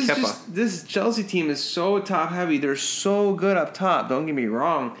sitting Kepa? This Chelsea team is so top heavy. They're so good up top. Don't get me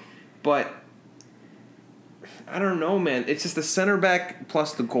wrong. But I don't know, man. It's just the center back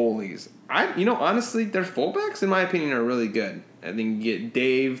plus the goalies. Honestly, their fullbacks, in my opinion, are really good. I think you get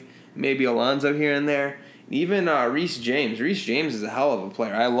Dave, maybe Alonso here and there. Even Reece James. Reece James is a hell of a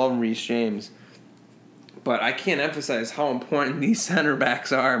player. I love Reece James. But I can't emphasize how important these center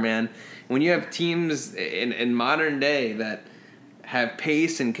backs are, man. When you have teams in modern day that have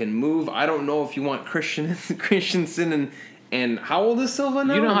pace and can move, I don't know if you want Christensen and how old is Silva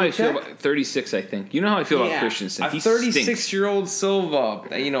now? You know how I feel about 36, I think. You know how I feel about Christensen. A 36-year-old Silva.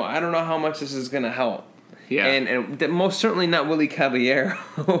 I don't know how much this is going to help. Yeah. And most certainly not Willie Caballero.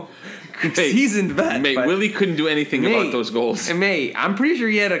 Seasoned vet. Mate, Willie couldn't do anything about those goals. Mate, I'm pretty sure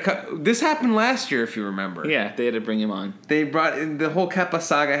he had this happened last year, if you remember. Yeah, they had to bring him on. They brought the whole Kepa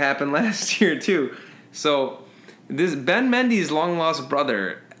saga happened last year too. So this Ben Mendy's long lost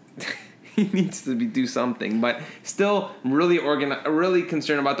brother, he needs to do something. But still, really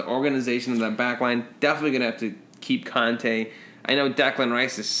concerned about the organization of that back line. Definitely gonna have to keep Conte. I know Declan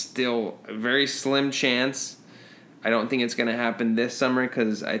Rice is still a very slim chance. I don't think it's going to happen this summer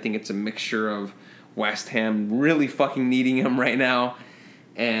because I think it's a mixture of West Ham really fucking needing him right now.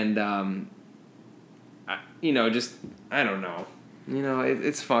 And, I don't know.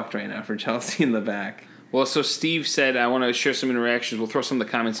 It's fucked right now for Chelsea in the back. Well, so Steve said, I want to share some interactions. We'll throw some of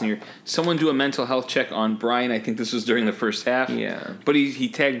the comments in here. Someone do a mental health check on Brian. I think this was during the first half. Yeah. But he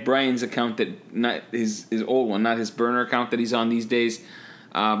tagged Brian's account, that not his old one, not his burner account that he's on these days.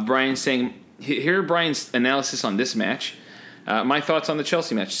 Brian saying, here Brian's analysis on this match. My thoughts on the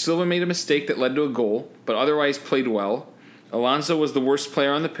Chelsea match. Silva made a mistake that led to a goal, but otherwise played well. Alonso was the worst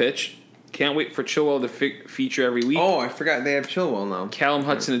player on the pitch. Can't wait for Chilwell to feature every week. Oh, I forgot they have Chilwell now. Callum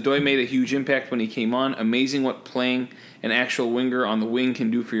Hudson-Odoi made a huge impact when he came on. Amazing what playing an actual winger on the wing can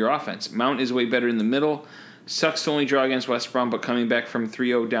do for your offense. Mount is way better in the middle. Sucks to only draw against West Brom, but coming back from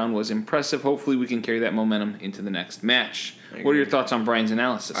 3-0 down was impressive. Hopefully we can carry that momentum into the next match. What are your thoughts on Brian's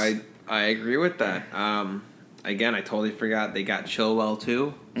analysis? I agree with that. Again, I totally forgot they got Chilwell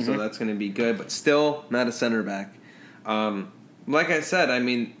too, so that's going to be good, but still not a center back. Like I said, I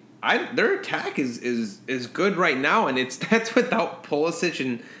mean, their attack is good right now, and that's without Pulisic,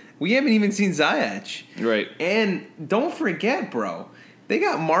 and we haven't even seen Ziyech. Right. And don't forget, bro, they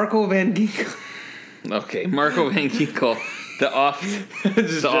got Marco Van Ginkel. Okay, Marco Van Ginkel, the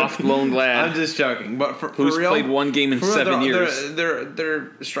oft-loaned lad. I'm just joking, but who's real, played one game in 7 years.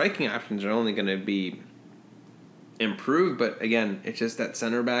 Their striking options are only going to be improved, but again, it's just that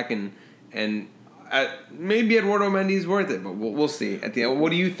center back and maybe Eduardo Mendy's worth it, but we'll see at the end. What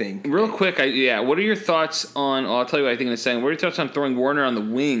do you think? Real quick, what are your thoughts on? I'll tell you what I think in a second. What are your thoughts on throwing Warner on the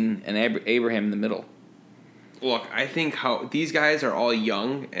wing and Abraham in the middle? Look, I think how these guys are all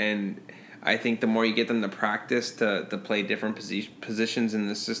young, and I think the more you get them to practice to play different positions in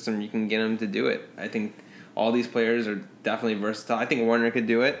the system, you can get them to do it. I think all these players are definitely versatile. I think Werner could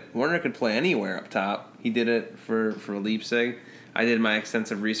do it. Werner could play anywhere up top. He did it for Leipzig. I did my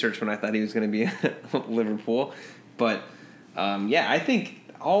extensive research when I thought he was going to be at Liverpool. But, I think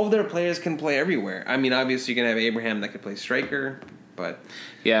all of their players can play everywhere. I mean, obviously you're going to have Abraham that could play striker, but...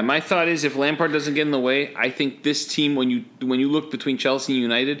 Yeah, my thought is if Lampard doesn't get in the way, I think this team, when you look between Chelsea and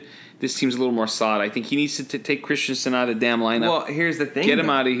United, this team's a little more solid. I think he needs to take Christensen out of the damn lineup. Well, here's the thing. Get him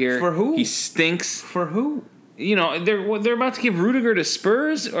out of here. For who? He stinks. For who? They're about to give Rudiger to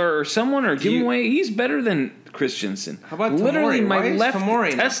Spurs or someone or give him away. He's better than Christensen. How about literally Tomori? my left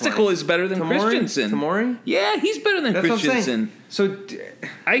testicle is better than Christensen. Tomori? Yeah, he's better than Christensen. So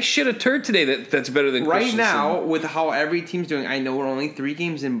I shit a turd today that's better than Christensen. Right now, with how every team's doing, I know we're only 3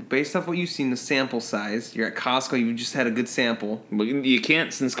 games in. Based off what you've seen, the sample size, you're at Costco. You just had a good sample. But you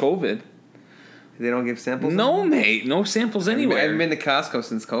can't since COVID. They don't give samples? No, mate. No samples anywhere. I haven't been to Costco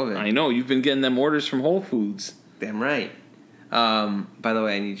since COVID. I know. You've been getting them orders from Whole Foods. Damn right. By the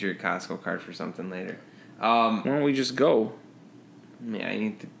way, I need your Costco card for something later. Why don't we just go? Yeah, I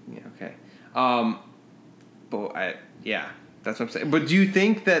need to... Yeah, okay. That's what I'm saying. But do you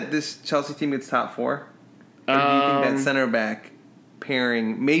think that this Chelsea team gets top 4? Or do you think that center back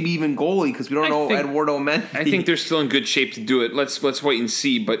pairing, maybe even goalie, because we don't know Eduardo Mendy. I think they're still in good shape to do it. Let's wait and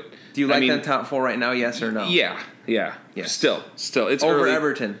see. But do you like them top 4 right now? Yes or no? Yeah. Yes. Still, it's over early.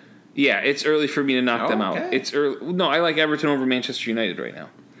 Everton. Yeah, it's early for me to knock them out. Okay. It's early. No, I like Everton over Manchester United right now.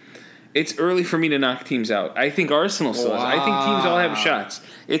 It's early for me to knock teams out. I think Arsenal still is. I think teams all have shots.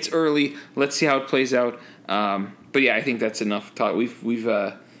 It's early. Let's see how it plays out. But yeah, I think that's enough talk. We've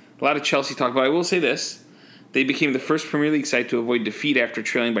a lot of Chelsea talk, but I will say this: they became the first Premier League side to avoid defeat after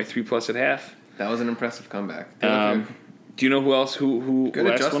trailing by 3+ at half. That was an impressive comeback. Do you know who else? Who the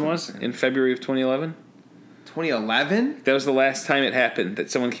last one was in February of 2011? 2011? That was the last time it happened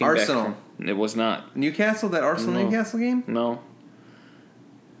that someone came Arsenal. back from. It was not. Newcastle? That Arsenal-Newcastle game? No.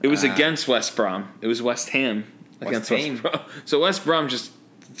 It was against West Brom. It was West Ham against West Brom. So West Brom just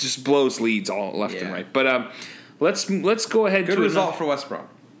blows leads all left and right. But let's go ahead. Good result for West Brom.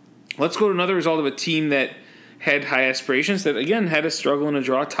 Let's go to another result of a team that had high aspirations that, again, had a struggle and a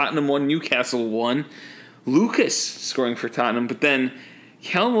draw. Tottenham won, Newcastle won. Lucas scoring for Tottenham, but then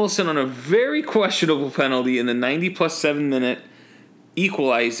Callum Wilson on a very questionable penalty in the 90+7 minute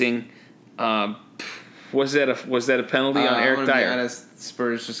equalizing. Was that a penalty on Eric Dier? Be honest,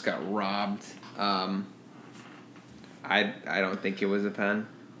 Spurs just got robbed. I don't think it was a pen.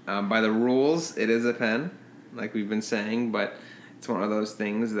 By the rules, it is a pen, like we've been saying, but it's one of those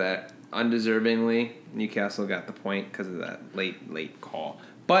things that undeservingly Newcastle got the point because of that late call.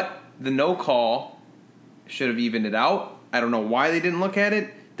 But the no call should have evened it out. I don't know why they didn't look at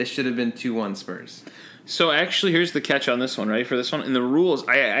it. This should have been 2-1 Spurs. So actually, here's the catch on this one. Ready for this one? In the rules,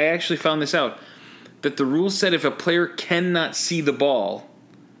 I actually found this out. That the rules said if a player cannot see the ball,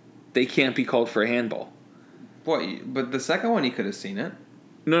 they can't be called for a handball. What? But the second one, he could have seen it.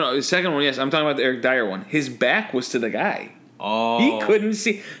 No, the second one, yes. I'm talking about the Eric Dier one. His back was to the guy. Oh. He couldn't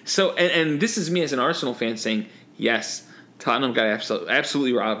see. So, and this is me as an Arsenal fan saying, yes, Tottenham got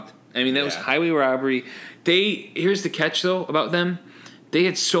absolutely robbed. I mean, that was highway robbery. Here's the catch, though, about them. They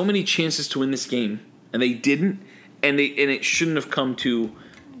had so many chances to win this game, and they didn't, and it shouldn't have come to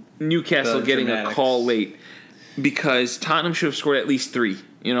Newcastle getting a call late because Tottenham should have scored at least 3,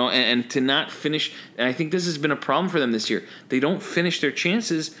 and to not finish. And I think this has been a problem for them this year. They don't finish their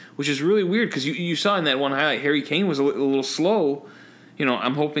chances, which is really weird because you saw in that one highlight, Harry Kane was a little slow.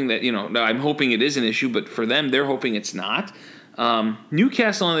 I'm hoping that, I'm hoping it is an issue, but for them, they're hoping it's not.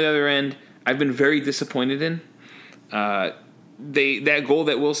 Newcastle on the other end, I've been very disappointed in. That goal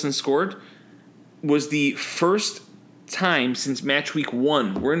that Wilson scored was the first time since match week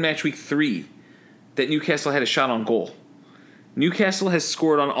 1, we're in match week 3, that Newcastle had a shot on goal. Newcastle has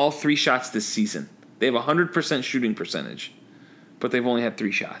scored on all 3 shots this season. They have 100% shooting percentage, but they've only had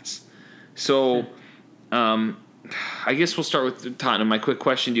 3 shots. So, I guess we'll start with Tottenham. My quick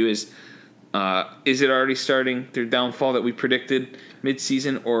question to you is it already starting their downfall that we predicted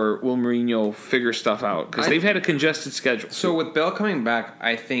mid-season, or will Mourinho figure stuff out? Because they've had a congested schedule. So with Bale coming back,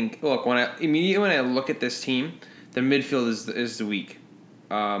 I think, look, when I look at this team, their midfield is weak.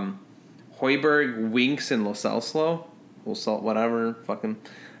 Højbjerg, Winks, and Lo Celso, whatever, fucking,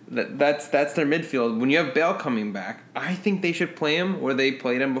 that's their midfield. When you have Bale coming back, I think they should play him where they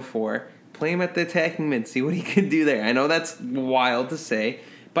played him before. Play him at the attacking mid, see what he can do there. I know that's wild to say,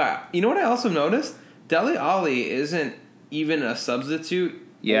 but you know what I also noticed? Dele Alli isn't even a substitute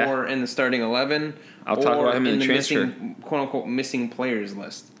Yeah. or in the starting 11. I'll talk about him in the transfer. missing, quote-unquote missing players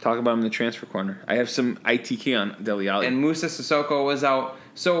list. Talk about him in the transfer corner. I have some ITK on Dele Alli. And Musa Sissoko was out.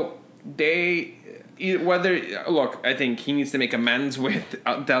 So I think he needs to make amends with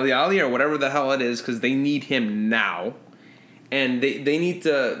Dele Alli or whatever the hell it is, because they need him now. And they need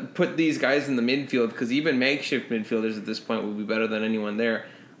to put these guys in the midfield, because even makeshift midfielders at this point will be better than anyone there.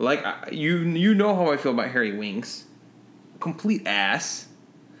 Like, you know how I feel about Harry Winks. Complete ass.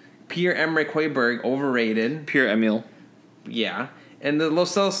 Pierre-Emerick Højbjerg, overrated. Pierre-Emile. Yeah. And the Lo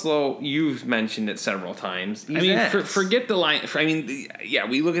Celso, you've mentioned it several times. Forget the line.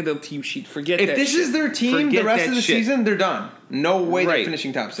 We look at the team sheet. Forget if that this shit. is their team the rest of the season, they're done. No way they're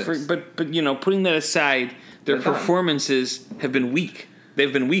finishing top 6. But putting that aside, their performances have been weak.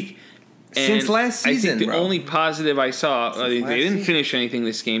 They've been weak. And since last season, I think the only positive I saw, they didn't finish anything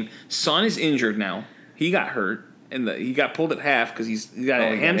this game. Son is injured now. He got hurt. And he got pulled at half because he's got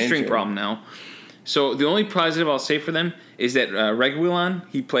a hamstring problem now. So the only positive I'll say for them is that Reguilon,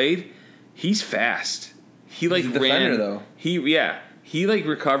 he played. He's fast. He's a defender, though. He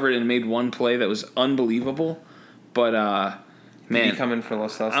recovered and made one play that was unbelievable. But man, coming for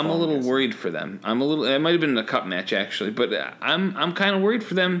Los Celso, I'm a little worried for them. It might have been in a cup match actually, but I'm kind of worried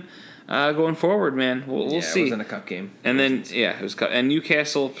for them. Going forward, man, we'll see. It wasn't a cup game. And then, it was cup. And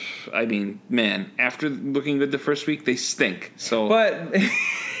Newcastle, after looking good the first week, they stink. But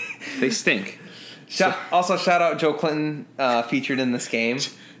they stink. Also, shout out Joe Clinton, featured in this game.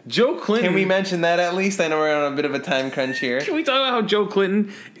 Joe Clinton. Can we mention that at least? I know we're on a bit of a time crunch here. Can we talk about how Joe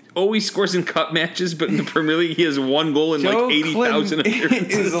Clinton always scores in cup matches, but in the Premier League he has one goal in 80,000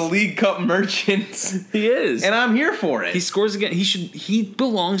 appearances? Is a League Cup merchant. He is, and I'm here for it. He scores again. He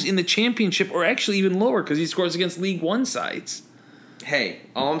belongs in the Championship, or actually even lower, because he scores against League One sides. Hey,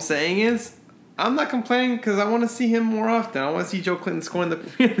 all I'm saying is, I'm not complaining because I want to see him more often. I want to see Joe Clinton score in the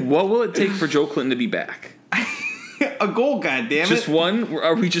Premier League. What will it take for Joe Clinton to be back? A goal, goddammit. Just one?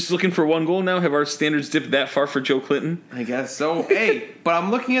 Are we just looking for one goal now? Have our standards dipped that far for Joe Clinton? I guess so. Hey, but I'm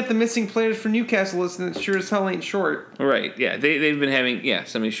looking at the missing players for Newcastle list, and it sure as hell ain't short. Right, yeah. They've been having,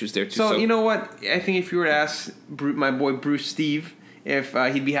 some issues there, too. So, you know what? I think if you were to ask my boy Bruce Steve if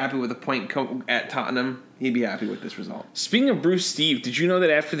he'd be happy with a point at Tottenham, he'd be happy with this result. Speaking of Bruce Steve, did you know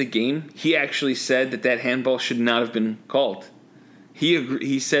that after the game, he actually said that handball should not have been called?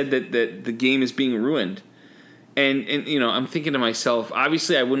 He said that the game is being ruined. And I'm thinking to myself,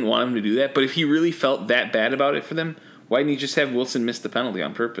 obviously I wouldn't want him to do that, but if he really felt that bad about it for them, why didn't he just have Wilson miss the penalty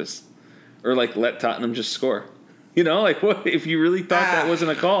on purpose? Or, let Tottenham just score? What if you really thought that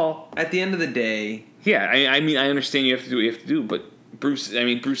wasn't a call? At the end of the day... Yeah, I understand you have to do what you have to do, but Bruce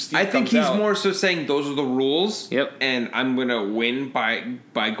Steve I think he's more so saying those are the rules, yep, and I'm going to win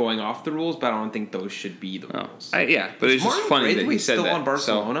by going off the rules, but I don't think those should be the rules. But it's just funny that he said still that. On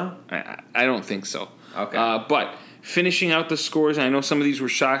Barcelona? So, I don't think so. Okay. But finishing out the scores, and I know some of these were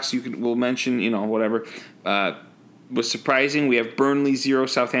shocks. We'll mention, whatever. Was surprising. We have Burnley 0,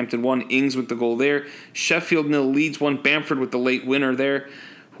 Southampton 1, Ings with the goal there. Sheffield 0, Leeds 1, Bamford with the late winner there.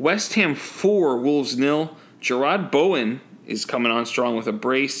 West Ham 4, Wolves 0. Gerard Bowen is coming on strong with a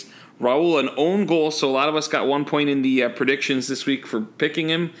brace. Raul, an own goal, so a lot of us got 1 point in the predictions this week for picking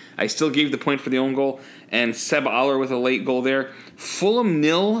him. I still gave the point for the own goal. And Seb Aller with a late goal there. Fulham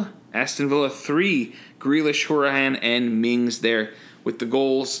 0, Aston Villa 3, Grealish, Hourihane, and Mings there with the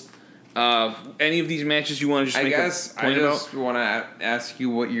goals. Any of these matches you want to just make a point about? I just want to ask you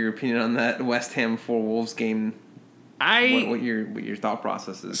what your opinion on that West Ham 4 Wolves game. What your thought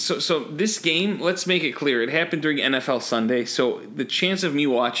process is. So this game, let's make it clear, it happened during NFL Sunday. So the chance of me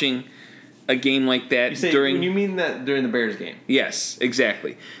watching a game like that you mean that during the Bears game? Yes,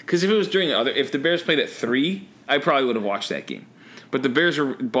 exactly. Because if it was if the Bears played at 3, I probably would have watched that game. But the Bears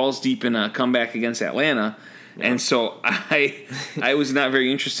are balls deep in a comeback against Atlanta. Yeah. And so I was not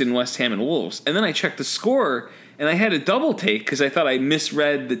very interested in West Ham and Wolves. And then I checked the score, and I had a double take because I thought I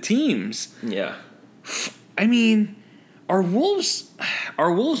misread the teams. Yeah. I mean, are Wolves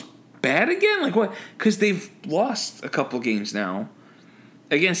bad again? Like what? Because they've lost a couple games now.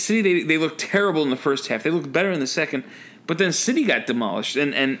 Against City, they looked terrible in the first half. They looked better in the second. But then City got demolished.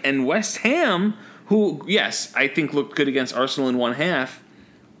 And West Ham, who, yes, I think looked good against Arsenal in one half,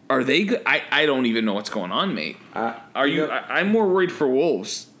 are they good? I don't even know what's going on, mate. I'm more worried for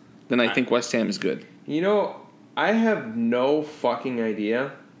Wolves than I think West Ham is good. I have no fucking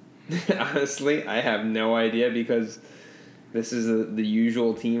idea. Honestly, I have no idea because this is the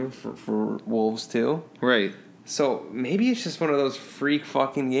usual team for Wolves too. Right. So maybe it's just one of those freak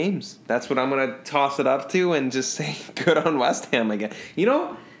fucking games. That's what I'm going to toss it up to and just say good on West Ham again.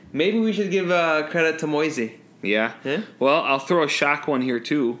 Maybe we should give credit to Moisey. Yeah. Yeah. Well, I'll throw a shock one here,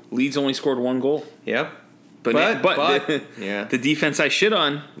 too. Leeds only scored 1 goal. Yep. But yeah. the defense I shit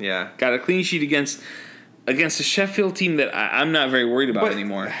on got a clean sheet against a Sheffield team that I'm not very worried about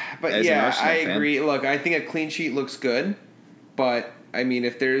anymore. But as an Arsenal fan. agree. Look, I think a clean sheet looks good, but I mean,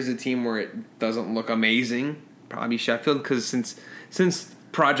 if there is a team where it doesn't look amazing, probably Sheffield, because since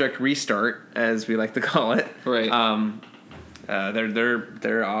Project Restart, as we like to call it, right?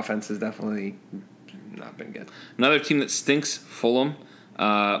 Their offense has definitely not been good. Another team that stinks, Fulham.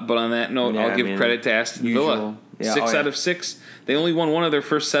 But on that note, I'll give credit to Aston Villa. Yeah, 6 out of 6. They only won one of their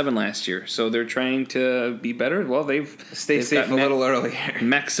first 7 last year, so they're trying to be better. Well, they've safe a little earlier.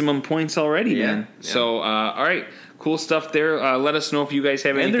 Maximum points already, man. Yeah. So, all right, cool stuff there. Let us know if you guys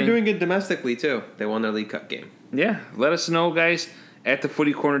have anything. And they're doing it domestically too. They won their League Cup game. Yeah, let us know, guys, at the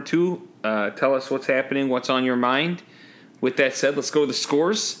Footy Corner 2. Tell us what's happening, what's on your mind. With that said, let's go to the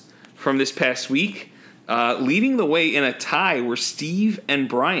scores from this past week. Leading the way in a tie were Steve and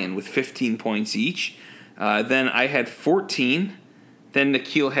Brian with 15 points each. Then I had 14. Then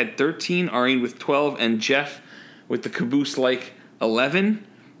Nikhil had 13, Areen with 12, and Jeff with the caboose-like 11.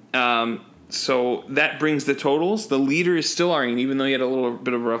 So that brings the totals. The leader is still Areen, even though he had a little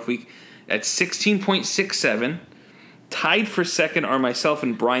bit of a rough week, at 16.67. Tied for second are myself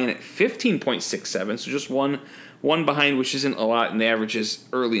and Brian at 15.67, so just one behind, which isn't a lot in the averages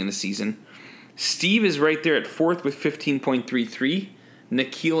early in the season. Steve is right there at fourth with 15.33.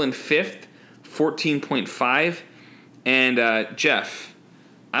 Nikhil in fifth, 14.5. And Jeff,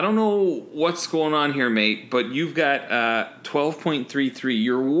 I don't know what's going on here, mate, but you've got 12.33.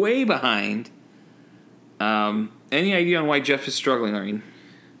 You're way behind. Any idea on why Jeff is struggling, Areen?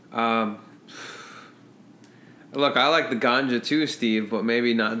 Look, I like the ganja too, Steve, but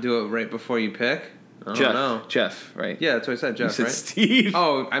maybe not do it right before you pick. I don't know. Jeff, right? Yeah, that's what I said, Jeff, you said right? Steve.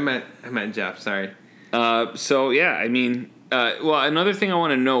 Oh, I meant Jeff, sorry. So, yeah, I mean, well, another thing I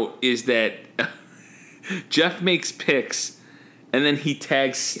want to note is that Jeff makes picks, and then he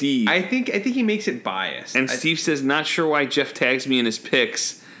tags Steve. I think he makes it biased. And Steve says, not sure why Jeff tags me in his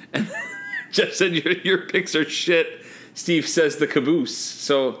picks. And Jeff said, your picks are shit. Steve says the caboose.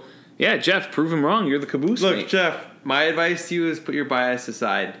 So, yeah, Jeff, prove him wrong. You're the caboose, Look, mate. Jeff, my advice to you is put your bias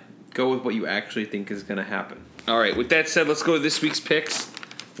aside. Go with what you actually think is going to happen. All right, with that said, let's go to this week's picks.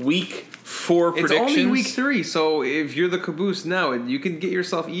 Week 4 predictions. It's only week 3, so if you're the caboose now, you can get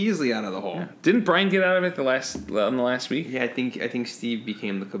yourself easily out of the hole. Yeah. Didn't Brian get out of it on the last week? Yeah, I think Steve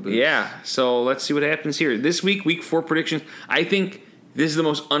became the caboose. Yeah, so let's see what happens here. This week, week 4 predictions. I think this is the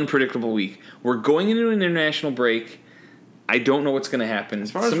most unpredictable week. We're going into an international break. I don't know what's going to happen.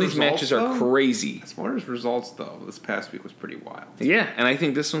 Some of these matches are crazy. As far as results, though, this past week was pretty wild. Yeah, and I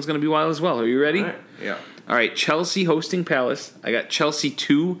think this one's going to be wild as well. Are you ready? All right. Yeah. All right, Chelsea hosting Palace. I got Chelsea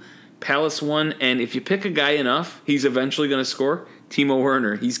 2, Palace 1, and if you pick a guy enough, he's eventually going to score. Timo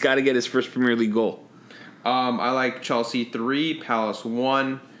Werner. He's got to get his first Premier League goal. I like Chelsea 3, Palace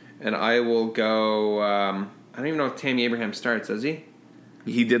 1, and I will go... I don't even know if Tammy Abraham starts, does he?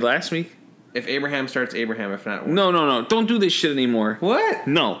 He did last week. If Abraham starts, Abraham. If not... No. Don't do this shit anymore. What?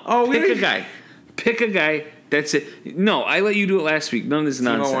 No. Oh, Pick a guy. Pick a guy. That's it. No, I let you do it last week. None of this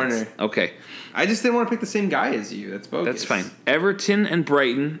nonsense. Werner. Okay. I just didn't want to pick the same guy as you. That's bogus. That's fine. Everton and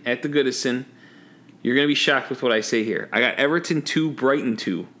Brighton at the Goodison. You're going to be shocked with what I say here. I got Everton 2, Brighton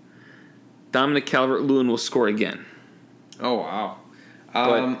 2. Dominic Calvert-Lewin will score again. Oh, wow.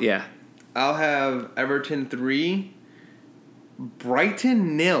 But, yeah. I'll have Everton 3,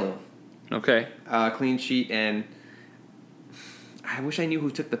 Brighton 0. Okay. Clean sheet, and I wish I knew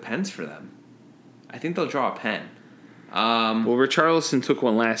who took the pens for them. I think they'll draw a pen. Well, Richarlison took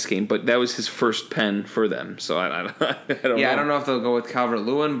one last game, but that was his first pen for them, so I don't know. Yeah, I don't know if they'll go with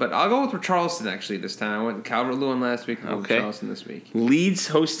Calvert-Lewin, but I'll go with Richarlison actually this time. I went with Calvert-Lewin last week, and Richarlison this week. Leeds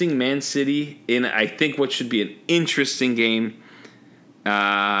hosting Man City in, I think, what should be an interesting game.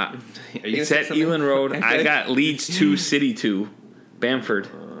 It's at Elan Road. I got Leeds 2, City 2. Bamford.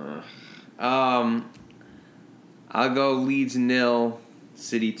 I'll go Leeds 0,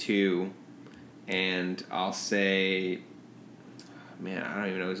 City 2, and I'll say, man, I don't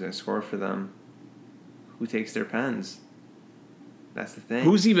even know who's going to score for them. Who takes their pens? That's the thing.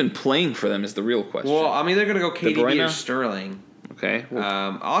 Who's even playing for them is the real question. Well, I'm either going to go KDB or Sterling. Okay.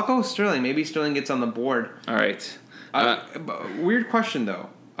 Well, I'll go Sterling. Maybe Sterling gets on the board. All right. Weird question, though.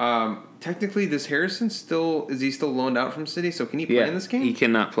 Technically, is he still loaned out from City? So can he play in this game? He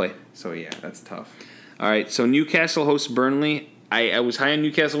cannot play. So yeah, that's tough. All right, so Newcastle hosts Burnley. I was high on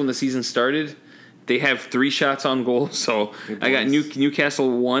Newcastle when the season started. They have 3 shots on goal, so I got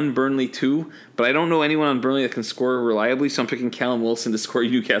Newcastle 1, Burnley 2. But I don't know anyone on Burnley that can score reliably, so I'm picking Callum Wilson to score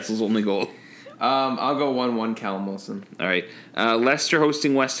Newcastle's only goal. I'll go 1-1 Callum Wilson. All right. Leicester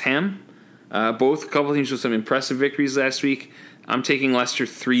hosting West Ham. Both a couple teams with some impressive victories last week. I'm taking Leicester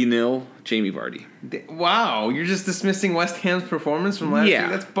 3-0, Jamie Vardy. Wow, you're just dismissing West Ham's performance from last week?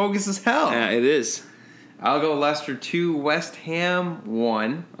 That's bogus as hell. Yeah, it is. I'll go Leicester 2, West Ham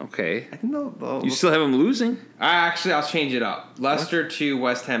 1. Okay. I think they'll You still have them losing? Actually, I'll change it up. Leicester 2,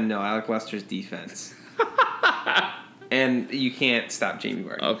 West Ham 0. I like Leicester's defense. And you can't stop Jamie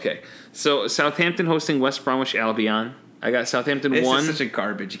Vardy. Okay. So Southampton hosting West Bromwich Albion. I got Southampton 1. This is such a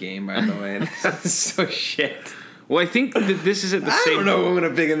garbage game, by the way. It's so shit. Well, I think that this is at the same... I don't know who I'm going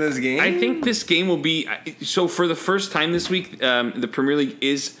to pick in this game. I think this game will be... So for the first time this week, the Premier League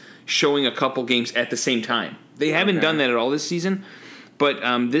is showing a couple games at the same time. They haven't done that at all this season. But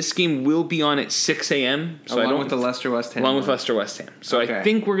this game will be on at 6 a.m. So along with the Leicester-West Ham. Along with Leicester-West Ham. So I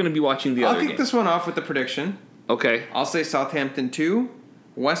think we're going to be watching the other game. I'll kick this one off with the prediction. Okay. I'll say Southampton 2,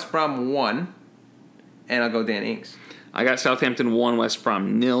 West Brom 1, and I'll go Dan Ings. I got Southampton 1, West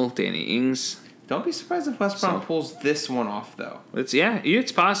Brom 0, Danny Ings. Don't be surprised if West Brom pulls this one off, though.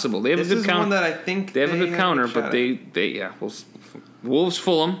 It's possible. They have a good counter. This is one that I think they have a good counter, but Wolves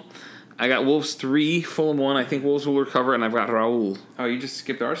Fulham. I got Wolves 3, Fulham 1. I think Wolves will recover, and I've got Raul. Oh, you just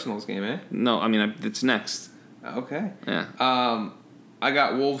skipped Arsenal's game, eh? No, I mean it's next. Okay. Yeah. I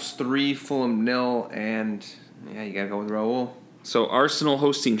got Wolves 3, Fulham 0, and you gotta go with Raul. So Arsenal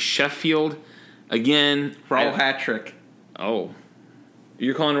hosting Sheffield again. Raul hat trick. Oh.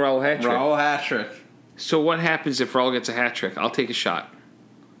 You're calling Raul hat trick? Raul hat trick. So what happens if Raul gets a hat trick? I'll take a shot.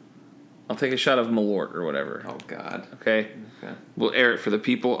 I'll take a shot of Malort or whatever. Oh, God. Okay? We'll air it for the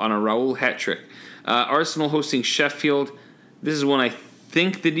people on a Raul hat trick. Arsenal hosting Sheffield. This is one I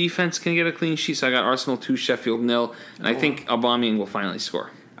think the defense can get a clean sheet, so I got Arsenal 2, Sheffield 0, and I think Aubameyang will finally score.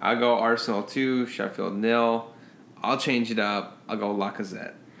 I'll go Arsenal 2, Sheffield 0. I'll change it up. I'll go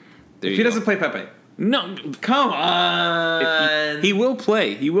Lacazette. If he doesn't play Pepe. No, come on. He will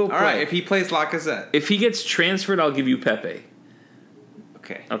play. He will play. All right, if he plays Lacazette. If he gets transferred, I'll give you Pepe.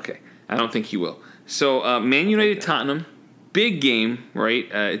 Okay. I don't think he will. So, Man United Tottenham, big game, right?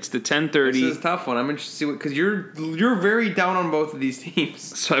 It's the 10:30. This is a tough one. I'm interested to see because you're very down on both of these teams.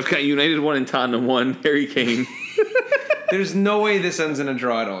 So I've got United 1 and Tottenham 1. Harry Kane. There's no way this ends in a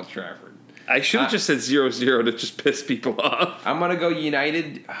draw at Old Trafford. I should have just said 0-0 to just piss people off. I'm gonna go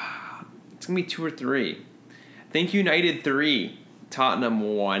United. It's gonna be 2 or 3. I think United 3,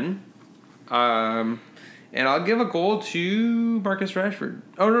 Tottenham 1. And I'll give a goal to Marcus Rashford.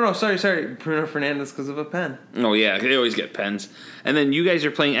 Oh, no, sorry. Bruno Fernandes because of a pen. Oh, yeah, they always get pens. And then you guys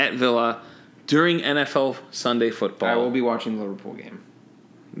are playing at Villa during NFL Sunday football. I will be watching the Liverpool game.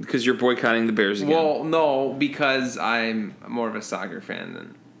 Because you're boycotting the Bears again. Well, no, because I'm more of a soccer fan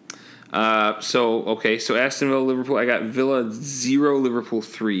than... So Aston Villa, Liverpool. I got Villa 0, Liverpool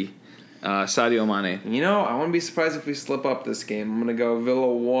 3. Sadio Mane. You know, I wouldn't be surprised if we slip up this game. I'm going to go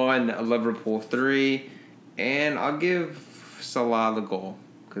Villa 1, Liverpool 3. And I'll give Salah the goal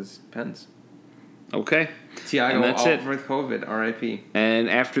because pens. Okay. Thiago out with COVID. R.I.P. And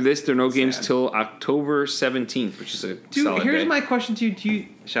after this, there are no games till October 17th, which is a solid here's day. my question to you.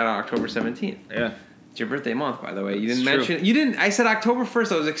 Shout out October 17th. Yeah. It's your birthday month, by the way. You didn't mention. You didn't. I said October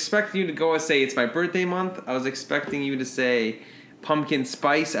 1st. I was expecting you to go and say it's my birthday month. I was expecting you to say pumpkin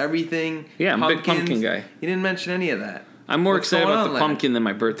spice everything. Yeah, I'm a big pumpkin guy. You didn't mention any of that. I'm more excited about the pumpkin than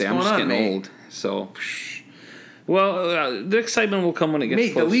my birthday. I'm just getting old. So, well, the excitement will come when it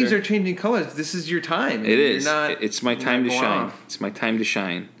gets closer. The leaves are changing colors. This is your time. It is. It's my time to shine. It's my time to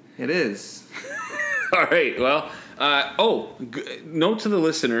shine. It is. All right. Well, note to the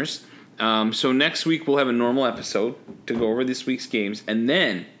listeners. So next week we'll have a normal episode to go over this week's games, and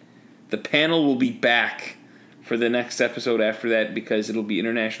then the panel will be back for the next episode after that because it'll be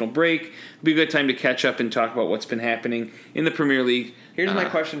international break. It'll be a good time to catch up and talk about what's been happening in the Premier League. Here's my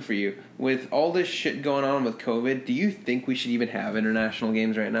question for you. With all this shit going on with COVID, do you think we should even have international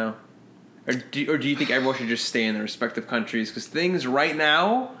games right now? Or do you think everyone should just stay in their respective countries? Because things right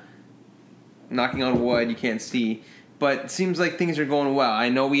now, knocking on wood, you can't see, but it seems like things are going well. I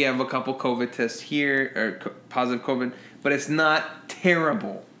know we have a couple COVID tests here, or positive COVID, but it's not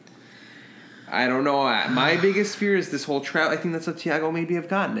terrible. I don't know. My biggest fear is this whole travel. I think that's what Thiago maybe have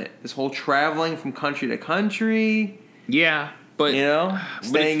gotten it. This whole traveling from country to country. Yeah, but...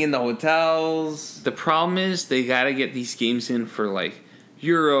 staying in the hotels. The problem is they got to get these games in for,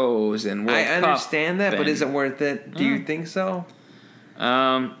 Euros and World Cup. I understand that, but is it worth it? Do you think so?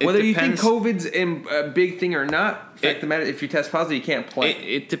 Whether you think COVID's a big thing or not, fact of the matter, if you test positive, you can't play.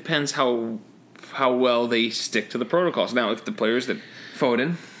 It depends how well they stick to the protocols. Now, if the players that...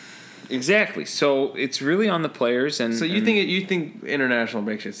 Foden. Exactly. So it's really on the players. And so you think international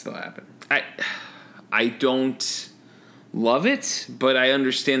break should still happen? I don't love it, but I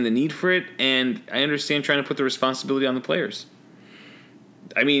understand the need for it, and I understand trying to put the responsibility on the players.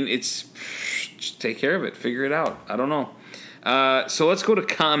 I mean, it's just take care of it, figure it out. I don't know. So let's go to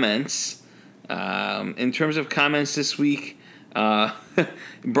comments. In terms of comments this week, Brian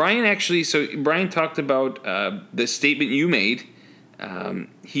talked about the statement you made.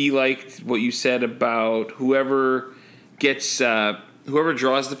 He liked what you said about whoever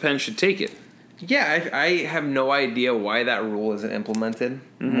draws the pen should take it. Yeah, I have no idea why that rule isn't implemented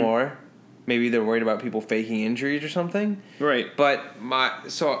more. Maybe they're worried about people faking injuries or something. Right. But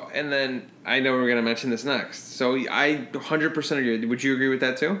and then I know we're gonna mention this next. So I 100% agree. Would you agree with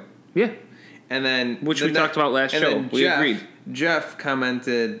that too? Yeah. And then we talked about last show. We agreed. Jeff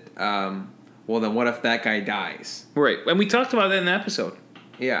commented, well then what if that guy dies? Right. And we talked about that in the episode.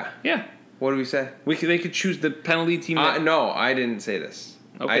 Yeah. Yeah. What did we say? They could choose the penalty team. No, I didn't say this.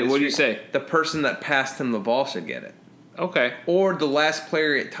 Okay, what do you say? The person that passed him the ball should get it. Okay. Or the last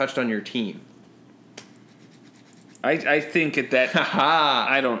player it touched on your team. I think at that...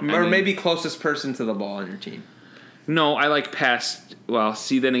 I don't... Or maybe closest person to the ball on your team. No, I like past... Well,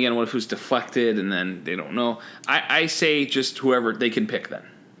 see, then again, what if it was deflected and then they don't know? I say just whoever they can pick then.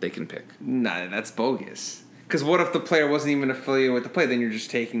 They can pick. Nah, that's bogus. Because what if the player wasn't even affiliated with the play? Then you're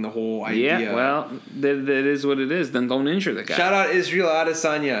just taking the whole idea. Yeah, well, that is what it is. Then don't injure the guy. Shout out Israel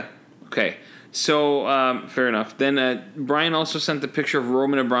Adesanya. Okay, so fair enough. Then Brian also sent the picture of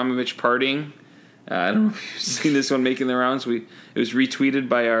Roman Abramovich partying. I don't know if you've seen this one making the rounds. It was retweeted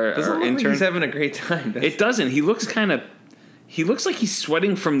by our look intern. Like he's having a great time. It doesn't. He looks like he's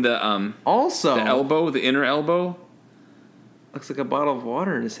sweating from the the inner elbow. Looks like a bottle of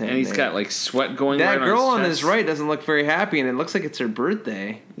water in his hand. And he's got like sweat going right on his chest. That girl on his right doesn't look very happy, and it looks like it's her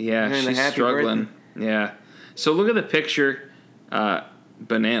birthday. Yeah, she's struggling. Birthday. Yeah. So look at the picture.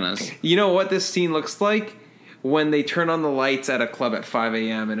 Bananas. You know what this scene looks like? When they turn on the lights at a club at 5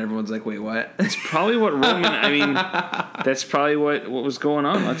 a.m. and everyone's like, wait, what? That's probably what Roman... I mean, that's probably what was going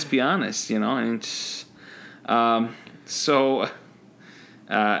on. Let's be honest, you know. And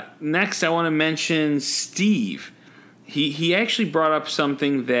next I want to mention Steve. He actually brought up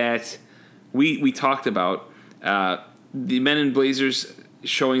something that we talked about. The Men in Blazers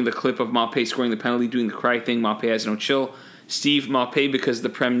showing the clip of Maupay scoring the penalty, doing the cry thing. Maupay has no chill. Steve, Maupay because the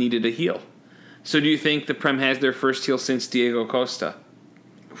Prem needed a heel. So do you think the Prem has their first heel since Diego Costa?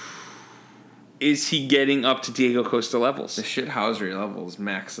 Is he getting up to Diego Costa levels? The shithousery level is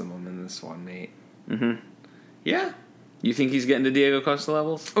maximum in this one, mate. Mm-hmm. Yeah. You think he's getting to Diego Costa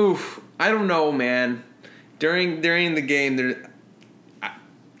levels? Oof. I don't know, man. During the game,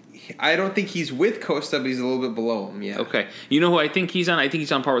 I don't think he's with Costa, but he's a little bit below him. Yeah. Okay. You know who I think he's on? I think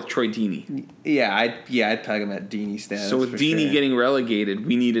he's on par with Troy Deeney. Yeah, I'd peg him at Deeney status. So with Deeney getting relegated,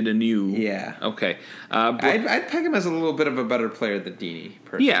 we needed a new. Yeah. Okay. I'd peg him as a little bit of a better player than Deeney.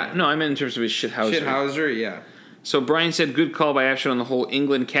 Personally. Yeah. No, I meant in terms of his shithouser. Shithouser, yeah. So Brian said, good call by Ashton on the whole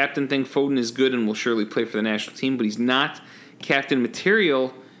England captain thing. Foden is good and will surely play for the national team, but he's not captain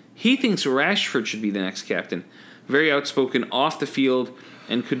material. He thinks Rashford should be the next captain. Very outspoken off the field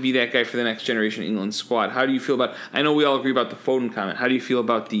and could be that guy for the next generation England squad. How do you feel about... I know we all agree about the Foden comment. How do you feel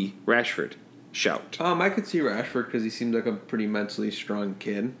about the Rashford shout? I could see Rashford because he seems like a pretty mentally strong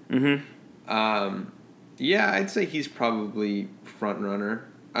kid. Mm-hmm. Yeah, I'd say he's probably front runner.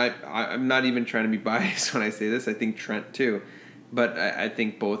 I'm not even trying to be biased when I say this. I think Trent too. But I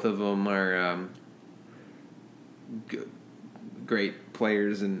think both of them are great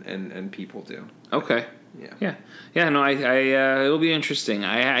players and people too. Okay. Yeah. No, it'll be interesting.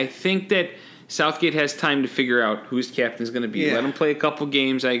 I think that Southgate has time to figure out who his captain's going to be. Yeah. Let him play a couple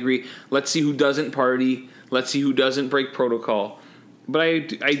games. I agree. Let's see who doesn't party. Let's see who doesn't break protocol. But I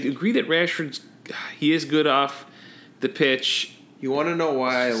agree that he is good off the pitch. You want to know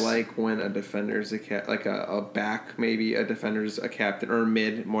why I like when a defender's a back, maybe a defender's a captain or a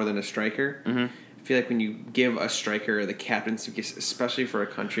mid more than a striker. Mm-hmm. I feel like when you give a striker the captaincy, especially for a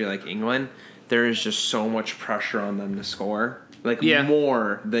country like England, there is just so much pressure on them to score,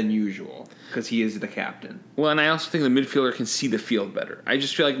 more than usual, because he is the captain. Well, and I also think the midfielder can see the field better. I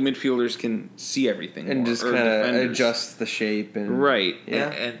just feel like midfielders can see everything and more, just kind of adjust the shape and right. Yeah,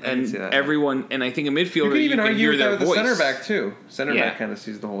 and everyone, and I think a midfielder you can even argue hear their that with voice. The center back too. Center back kind of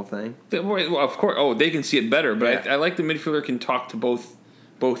sees the whole thing. Well, of course. Oh, they can see it better, but I like the midfielder can talk to both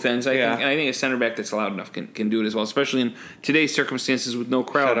ends. I think, and I think a center back that's loud enough can do it as well, especially in today's circumstances with no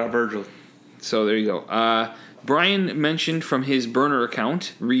crowd. Shout out Virgil. So there you go. Brian mentioned from his burner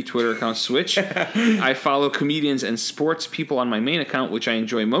account, Twitter account switch. I follow comedians and sports people on my main account, which I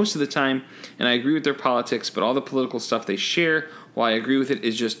enjoy most of the time, and I agree with their politics, but all the political stuff they share, while I agree with it,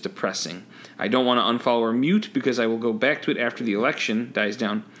 is just depressing. I don't want to unfollow or mute because I will go back to it after the election dies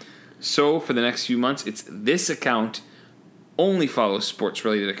down. So for the next few months, it's this account only follows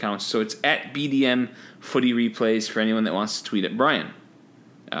sports-related accounts, so it's at BDM Footy Replays for anyone that wants to tweet at Brian.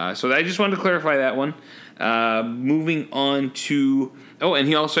 So I just wanted to clarify that one. Moving on to... Oh, and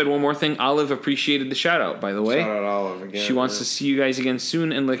he also had one more thing. Olive appreciated the shout-out, by the way. Shout out Olive again. She wants to see you guys again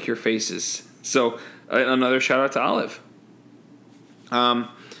soon and lick your faces. So another shout-out to Olive.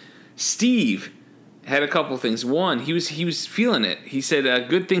 Steve had a couple things. One, he was feeling it. He said,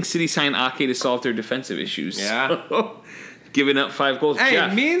 good thing City signed Ake to solve their defensive issues. Yeah. Giving up 5 goals. Hey,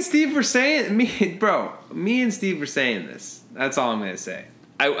 Jeff. me and Steve were saying this. That's all I'm going to say.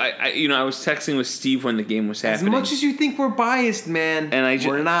 I was texting with Steve when the game was happening. As much as you think we're biased, man, and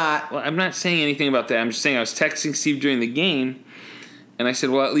we're not. Well, I'm not saying anything about that. I'm just saying I was texting Steve during the game, and I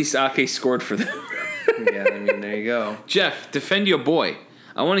said, well, at least Ake scored for them. Yeah, I mean, there you go. Jeff, defend your boy.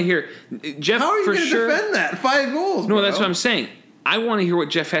 I want to hear... Jeff, how are you going to defend that? 5 goals, No, bro. That's what I'm saying. I want to hear what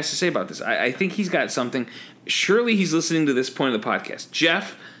Jeff has to say about this. I think he's got something. Surely he's listening to this point of the podcast.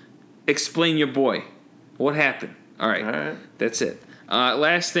 Jeff, explain your boy. What happened? All right. That's it.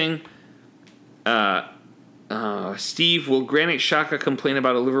 Last thing, Steve, will Granit Xhaka complain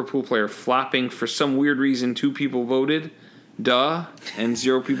about a Liverpool player flopping? For some weird reason, 2 people voted, duh, and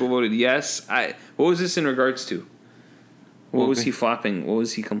 0 people voted yes. What was this in regards to? What was he flopping? What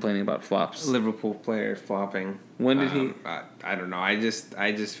was he complaining about flops? Liverpool player flopping. When did he? I don't know. I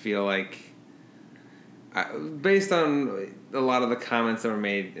just feel like, based on a lot of the comments that were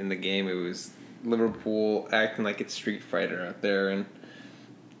made in the game, it was Liverpool acting like it's Street Fighter out there,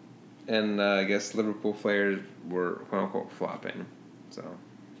 and I guess Liverpool players were quote unquote flopping. So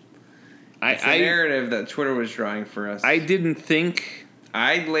it's a narrative that Twitter was drawing for us. I didn't think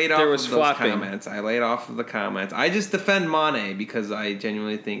I laid off there was of those flopping. comments. I laid off of the comments. I just defend Mane because I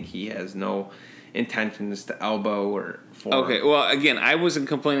genuinely think he has no intentions to elbow or form. Okay, well, again, I wasn't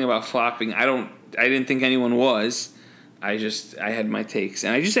complaining about flopping. I didn't think anyone was. I had my takes,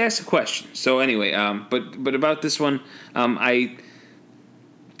 and I just asked a question. So anyway, but about this one, I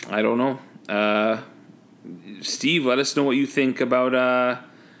don't know. Steve, let us know what you think about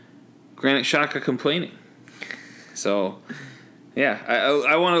Granit Xhaka complaining. So, yeah,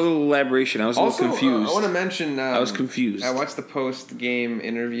 I want a little elaboration. I was also, a little confused. I want to mention... I was confused. I watched the post-game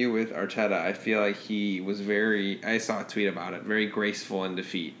interview with Arteta. I feel like he was I saw a tweet about it, very graceful in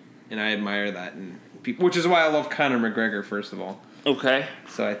defeat. And I admire that in people, which is why I love Conor McGregor, first of all. Okay.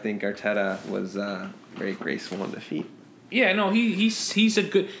 So I think Arteta was very graceful in defeat. Yeah, no, he's a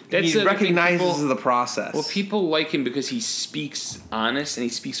good... He recognizes the process. Well, people like him because he speaks honest and he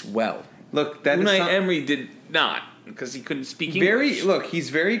speaks well. Look, that Unai Emery did not, because he couldn't speak English. He's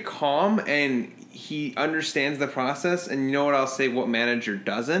very calm and he understands the process. And you know what I'll say? What manager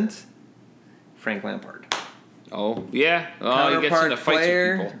doesn't? Frank Lampard. Oh yeah, he gets into fights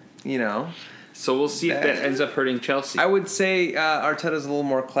with people. You know. So we'll see if that ends up hurting Chelsea. I would say Arteta's a little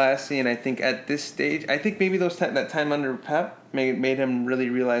more classy, and I think at this stage, I think maybe that time under Pep made him really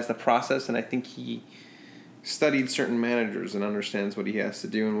realize the process, and I think he studied certain managers and understands what he has to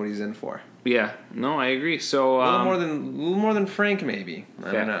do and what he's in for. Yeah, no, I agree. So a little more than Frank, maybe.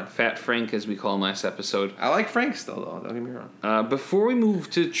 I don't know. Fat Frank, as we call him last episode. I like Frank still, though. Don't get me wrong. Before we move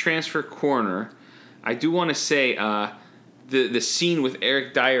to transfer corner, I do want to say the scene with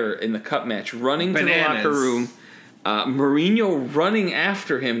Eric Dier in the cup match, running to the locker room, Mourinho running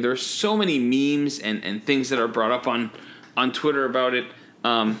after him. There's so many memes and things that are brought up on Twitter about it.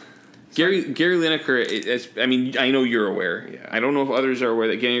 Gary Lineker, I know you're aware. Yeah. I don't know if others are aware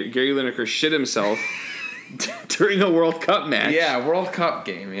that Gary Lineker shit himself during a World Cup match. Yeah, World Cup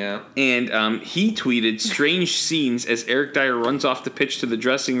game, yeah. And he tweeted, strange scenes as Eric Dier runs off the pitch to the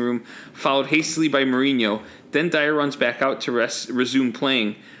dressing room, followed hastily by Mourinho. Then Dier runs back out to resume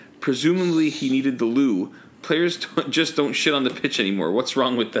playing. Presumably he needed the loo. Players just don't shit on the pitch anymore. What's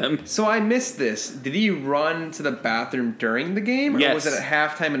wrong with them? So I missed this. Did he run to the bathroom during the game? Yes. Or was it at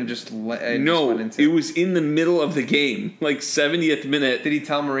halftime and it just went into... it was in the middle of the game, like 70th minute. Did he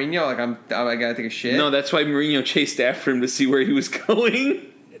tell Mourinho, I gotta take a shit? No, that's why Mourinho chased after him to see where he was going.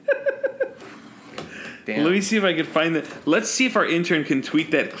 Damn. Let me see if I can find that. Let's see if our intern can tweet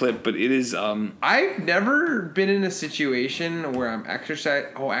that clip, but it is... I've never been in a situation where I'm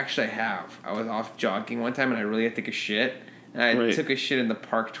exercising... Oh, actually I have. I was off jogging one time and I really had to take a shit. And I took a shit in the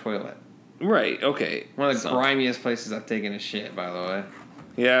park toilet. Right, okay. One of the grimiest places I've taken a shit, by the way.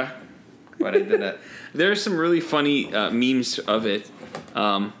 Yeah. but I did it. There are some really funny memes of it,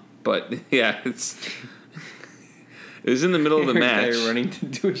 but yeah, it was in the middle of the match. Guy running to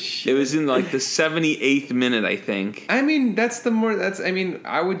do a shit. It was in like the 78th minute, I think. I mean,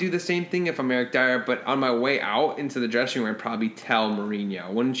 I would do the same thing if I'm Eric Dier, but on my way out into the dressing room, I'd probably tell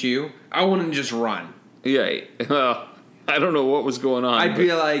Mourinho, wouldn't you? I wouldn't just run. Yeah, well, I don't know what was going on. I'd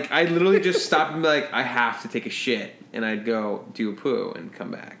be like, I'd literally just stop and be like, I have to take a shit, and I'd go do a poo and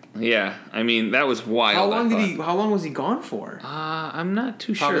come back. Yeah, I mean, that was wild. How long was he gone for? I'm not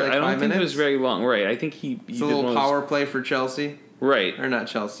too Probably sure. like I don't 5 think minutes? it was very long. Right, I think he It's did a little one of power play for Chelsea. Right. Or not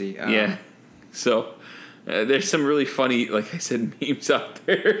Chelsea. Yeah. So, there's some really funny, like I said, memes out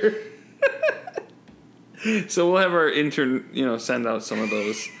there. So we'll have our intern, send out some of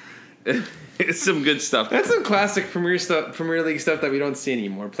those. It's some good stuff. That's some classic Premier League stuff that we don't see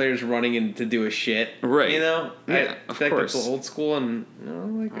anymore. Players running in to do a shit. Right. Yeah, of I feel course. like that's old school and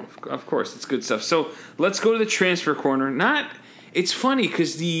like it. Of course, it's good stuff. So let's go to the transfer corner. It's funny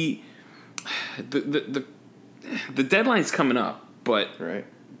because the deadline's coming up, but Right.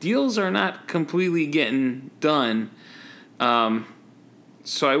 deals are not completely getting done.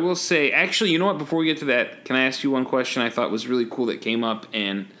 So I will say, actually, you know what? Before we get to that, can I ask you one question I thought was really cool that came up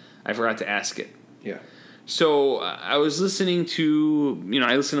and I forgot to ask it? Yeah. So I was listening to,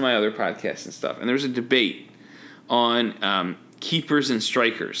 I listen to my other podcasts and stuff, and there was a debate on keepers and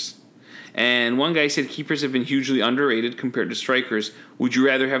strikers. And one guy said keepers have been hugely underrated compared to strikers. Would you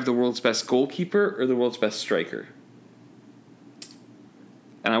rather have the world's best goalkeeper or the world's best striker?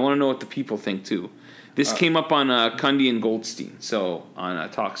 And I want to know what the people think, too. This came up on Cundy and Goldstein, so on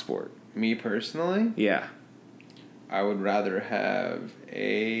TalkSport. Me personally, Yeah. I would rather have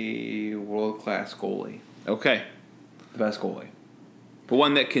a world-class goalie. Okay. The best goalie. But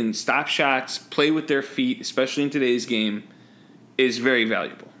one that can stop shots, play with their feet, especially in today's game, is very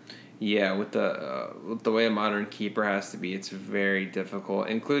valuable. Yeah, with the way a modern keeper has to be, it's very difficult.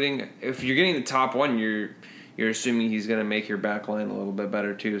 Including if you're getting the top one, you're assuming he's going to make your back line a little bit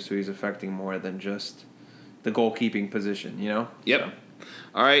better too, so he's affecting more than just the goalkeeping position, Yep. So.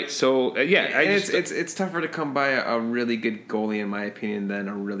 All right, so it's tougher to come by a really good goalie, in my opinion, than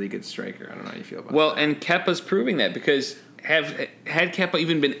a really good striker. I don't know how you feel about that. Well, and Kepa's proving that because had Kepa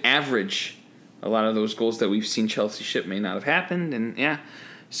even been average, a lot of those goals that we've seen Chelsea ship may not have happened, and yeah.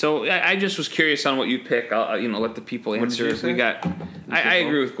 So I just was curious on what you'd pick. I'll let the people answer. What did you say? I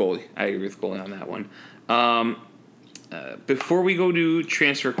agree with goalie. I agree with goalie on that one. Before we go to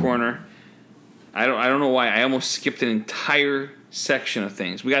transfer corner, I don't know why I almost skipped an entire section of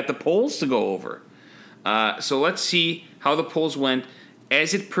things. We got the polls to go over. So let's see how the polls went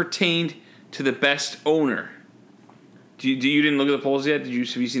as it pertained to the best owner. You didn't look at the polls yet? Have you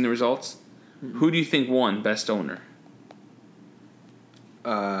seen the results? Mm-hmm. Who do you think won best owner?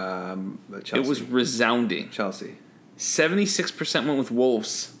 Chelsea. It was resounding. Chelsea. 76% went with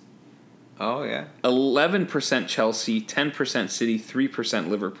Wolves. Oh, yeah. 11% Chelsea, 10% City, 3%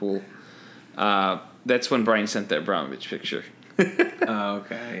 Liverpool. That's when Brian sent that Abramovich picture. Oh,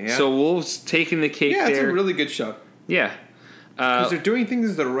 okay. Yeah. So Wolves taking the cake there. Yeah, it's a really good show. Yeah. Because they're doing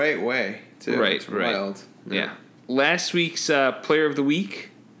things the right way, too. Right, it's right. Wild. Yeah. Last week's Player of the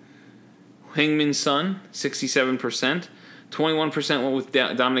Week, Heung-min Son, 67%. 21% went with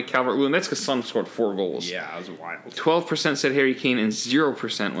Dominic Calvert-Lewin. That's because Son scored 4 goals. Yeah, that was wild. 12% said Harry Kane, and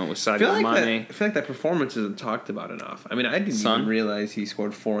 0% went with Sadio Mane. I feel like that performance isn't talked about enough. I mean, I didn't Son? even realize he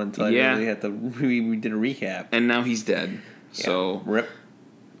scored 4 until we did a recap. And now he's dead. Yeah. So, RIP.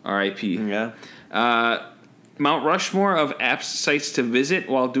 R.I.P. Yeah. Mount Rushmore of apps sites to visit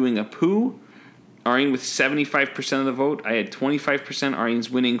while doing a poo. Arjen with 75% of the vote. I had 25%. Arjen's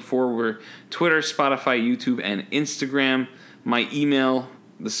winning 4 were Twitter, Spotify, YouTube, and Instagram. My email,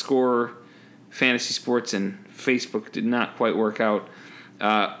 the score, Fantasy Sports, and Facebook did not quite work out.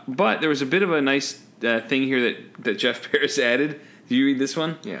 But there was a bit of a nice thing here that Jeff Paris added. Did you read this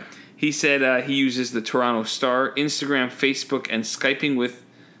one? Yeah. He said he uses the Toronto Star, Instagram, Facebook, and Skyping with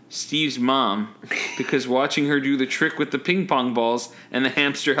Steve's mom because watching her do the trick with the ping pong balls and the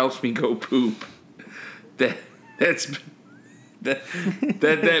hamster helps me go poop. That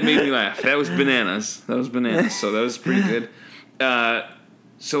made me laugh. That was bananas. So that was pretty good.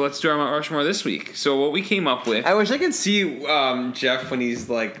 So let's do our Mount Rushmore this week. So what we came up with. I wish I could see Jeff when he's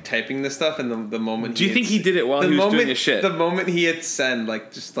like typing this stuff and the moment. Do you think he did it while he was doing his shit? The moment he hit send,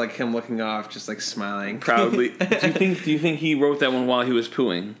 like just like him looking off, just like smiling proudly. Do you think he wrote that one while he was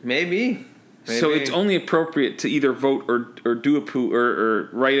pooing? Maybe. So it's only appropriate to either vote or do a poo or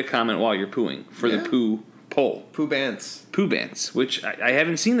write a comment while you're pooing for the poo poll. Poo Bants, which I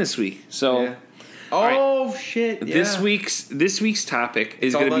haven't seen this week. So. Yeah. Oh right. Shit! Yeah. This week's topic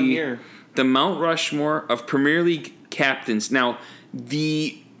is going to be the Mount Rushmore of Premier League captains. Now,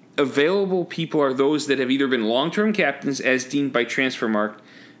 the available people are those that have either been long-term captains as deemed by Transfermarkt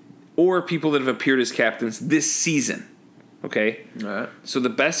or people that have appeared as captains this season. Okay? All right. So the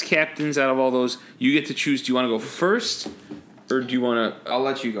best captains out of all those, you get to choose. Do you want to go first or do you want to... I'll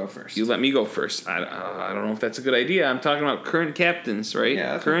let you go first. You let me go first. I don't know if that's a good idea. I'm talking about current captains, right?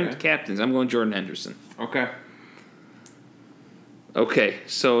 Yeah, that's current okay. captains. I'm going Jordan Henderson. Okay. Okay,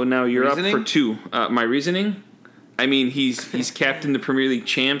 so now you're Reasoning? up for two. My reasoning? I mean, he's captain the Premier League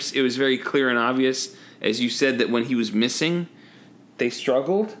champs. It was very clear and obvious, as you said, that when he was missing, they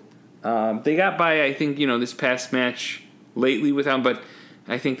struggled. They got by, I think, this past match lately without him, but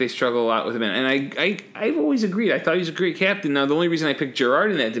I think they struggle a lot with him. And I've always agreed. I thought he was a great captain. Now, the only reason I picked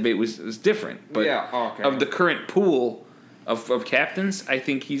Gerrard in that debate was different. But of the current pool of captains, I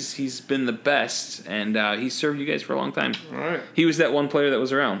think he's been the best, and he's served you guys for a long time. All right. He was that one player that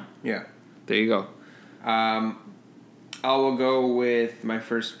was around. Yeah. There you go. I will go with my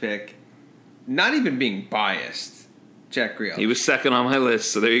first pick. Not even being biased, Jack Grealish. He was second on my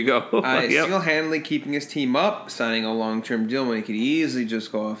list, so there you go. Yep. Single-handedly keeping his team up, signing a long-term deal when he could easily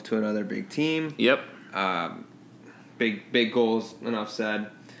just go off to another big team. Yep. Big goals, enough said.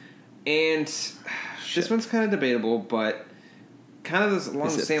 And this one's kind of debatable, but kind of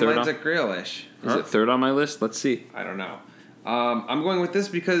along the same lines as Grealish. Is it third on my list? Let's see. I don't know. I'm going with this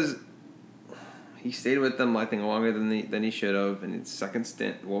because he stayed with them, I think, longer than he should have, and it's second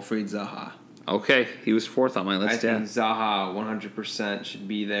stint, Wilfried Zaha. Okay, he was fourth on my list. I think Zaha 100% should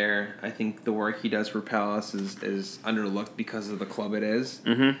be there. I think the work he does for Palace is underlooked because of the club it is.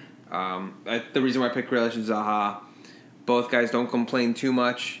 Mm-hmm. The reason why I picked Grealish and Zaha, both guys don't complain too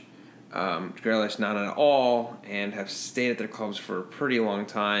much. Grealish not at all, and have stayed at their clubs for a pretty long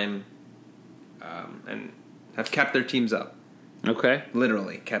time, and have kept their teams up. Okay.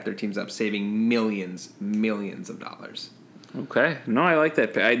 Literally kept their teams up, saving millions of dollars. Okay. No, I like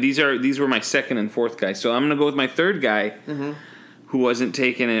that. These were my second and fourth guys. So I'm going to go with my third guy, who wasn't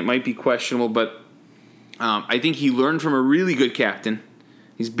taken, and it might be questionable, but I think he learned from a really good captain.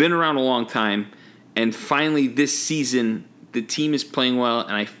 He's been around a long time, and finally this season the team is playing well,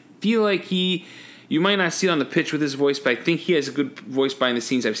 and I feel like you might not see it on the pitch with his voice, but I think he has a good voice behind the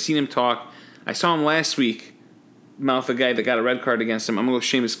scenes. I've seen him talk. I saw him last week mouth a guy that got a red card against him. I'm going to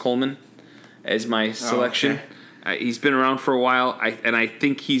go Seamus Coleman as my selection. Okay. He's been around for a while, and I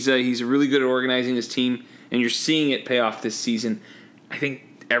think he's really good at organizing his team, and you're seeing it pay off this season. I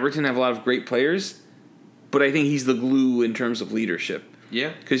think Everton have a lot of great players, but I think he's the glue in terms of leadership.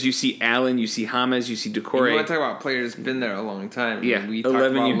 Yeah. Because you see Allen, you see James, you see Decore. You want to talk about players been there a long time. Yeah. We talked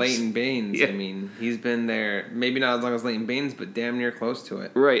about years. Leighton Baines. Yeah. I mean, he's been there, maybe not as long as Leighton Baines, but damn near close to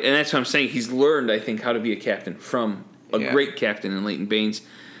it. Right, and that's what I'm saying. He's learned, I think, how to be a captain from a great captain in Leighton Baines.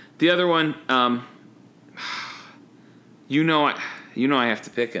 The other one, I have to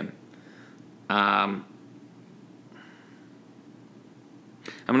pick him. I'm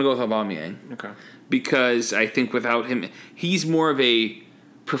going to go with Aubameyang. Okay. Because I think without him, he's more of a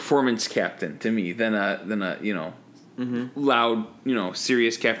performance captain to me than a loud,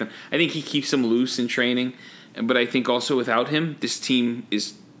 serious captain. I think he keeps them loose in training, but I think also without him, this team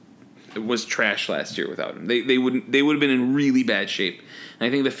was trash last year without him. They would have been in really bad shape. And I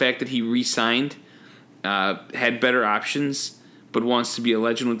think the fact that he re-signed, had better options, but wants to be a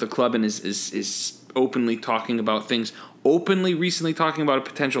legend with the club and is openly talking about things, recently talking about a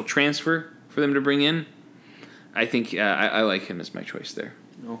potential transfer for them to bring in. I think I like him as my choice there.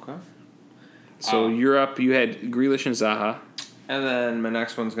 Okay. So you're up. You had Grealish and Zaha. And then my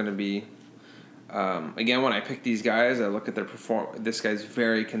next one's going to be, again, when I pick these guys, I look at their performance. This guy's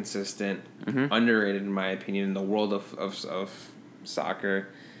very consistent, underrated in my opinion in the world of soccer.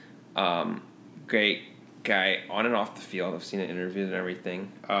 Great guy on and off the field. I've seen it interviewed and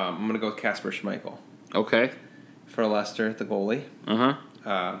everything. I'm going to go with Kasper Schmeichel. Okay. For Leicester, the goalie.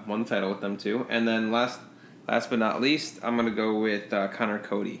 Won the title with them too. And then last but not least, I'm going to go with Connor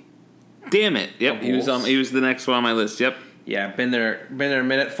Cody. Damn it! Yep, he was the next one on my list. Yep. Yeah, been there a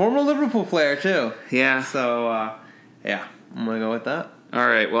minute. Former Liverpool player too. Yeah. So I'm gonna go with that. All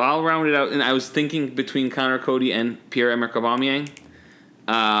right. Well, I'll round it out, and I was thinking between Connor Cody and Pierre-Emerick Aubameyang.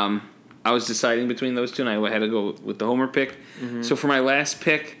 I was deciding between those two, and I had to go with the homer pick. So for my last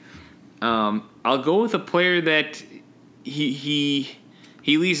pick, I'll go with a player that he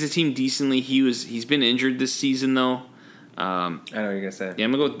leads the team decently. He's been injured this season though. I know what you're gonna say. Yeah,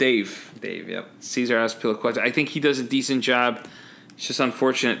 I'm gonna go with Dave. Dave, yep. Cesar Azpilicueta. I think he does a decent job. It's just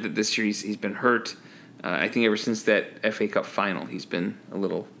unfortunate that this year he's been hurt. I think ever since that FA Cup final, he's been a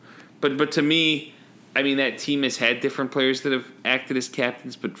little. But to me, I mean, that team has had different players that have acted as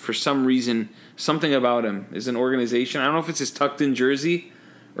captains, but for some reason, something about him is an organization. I don't know if it's his tucked-in jersey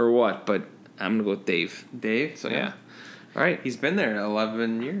or what, but I'm going to go with Dave. Dave? So, yeah. All right. He's been there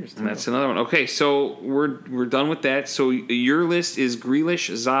 11 years. And that's another one. Okay, so we're done with that. So your list is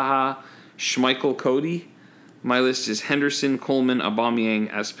Grealish, Zaha, Schmeichel, Cody. My list is Henderson, Coleman, Aubameyang,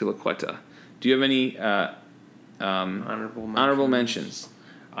 Azpilicueta. Do you have any honorable mentions?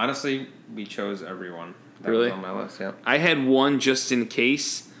 Honestly, we chose everyone. That Really? was on my list, yeah. I had one just in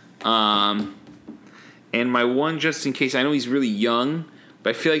case. And my one just in case, I know he's really young,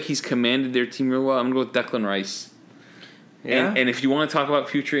 but I feel like he's commanded their team real well. I'm going to go with Declan Rice. Yeah. And if you want to talk about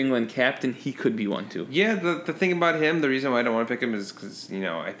future England captain, he could be one too. Yeah, the thing about him, the reason why I don't want to pick him is because,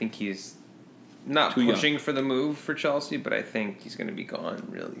 I think he's not Too pushing young. for the move for Chelsea, but I think he's going to be gone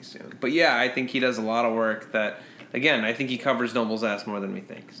really soon. But yeah, I think he does a lot of work that, again, I think he covers Noble's ass more than we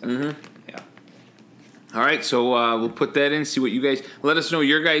think. So, yeah. All right, so we'll put that in, see what you guys... Let us know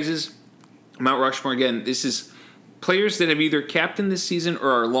your guys' Mount Rushmore. Again, this is players that have either captained this season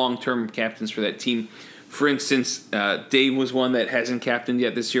or are long-term captains for that team. For instance, Dave was one that hasn't captained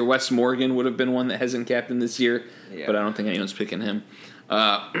yet this year. Wes Morgan would have been one that hasn't captained this year, but I don't think anyone's picking him.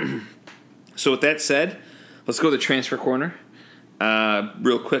 So with that said, let's go to the transfer corner.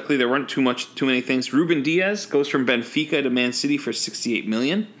 Real quickly, there weren't too many things. Ruben Diaz goes from Benfica to Man City for $68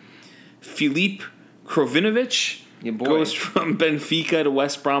 million. Philippe Krovinovic goes from Benfica to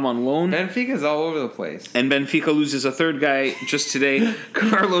West Brom on loan. Benfica's all over the place. And Benfica loses a third guy just today,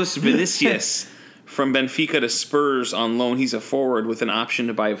 Carlos Vinicius, from Benfica to Spurs on loan. He's a forward with an option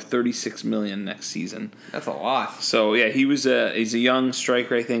to buy of $36 million next season. That's a lot. So yeah, he's a young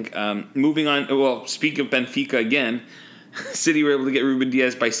striker, I think. Moving on. Well, speaking of Benfica again, City were able to get Ruben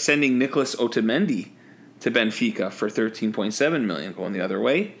Diaz by sending Nicolas Otamendi to Benfica for $13.7 million, going the other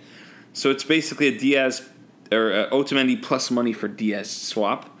way. So it's basically a Diaz or Otamendi plus money for Diaz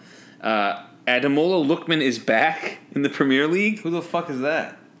swap. Ademola Lookman is back in the Premier League. Who the fuck is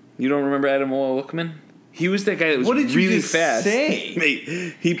that? You don't remember Ademola Lookman? He was that guy that was what did you really just fast. Say?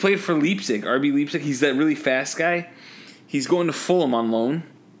 Mate, he played for Leipzig, RB Leipzig. He's that really fast guy. He's going to Fulham on loan.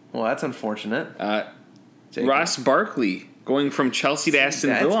 Well, that's unfortunate. Ross Barkley going from Chelsea to Aston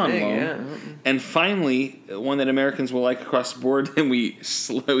Villa on loan. Yeah. And finally, one that Americans will like across the board, and we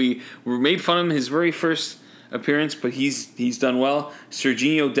made fun of him his very first appearance, but he's done well.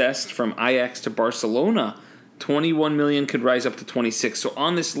 Serginho Dest from Ajax to Barcelona. $21 million could rise up to 26. So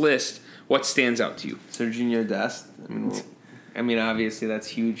on this list, what stands out to you? Serginho Dest. I mean, obviously that's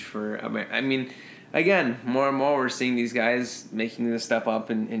huge for. Again, more and more we're seeing these guys making the step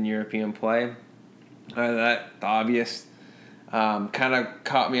up in European play. That obvious kind of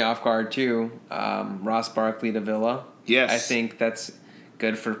caught me off guard too. Ross Barkley to Villa. Yes, I think that's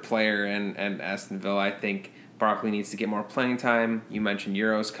good for player and Aston Villa. I think Barkley needs to get more playing time. You mentioned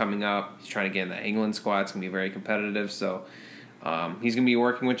Euros coming up. He's trying to get in the England squad. It's going to be very competitive. So he's going to be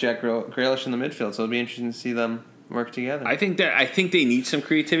working with Jack Grealish in the midfield. So it'll be interesting to see them work together. I think they need some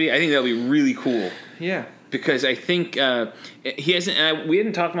creativity. I think that'll be really cool. Yeah. Because I think he hasn't. We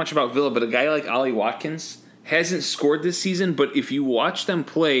hadn't talked much about Villa, but a guy like Ollie Watkins hasn't scored this season. But if you watch them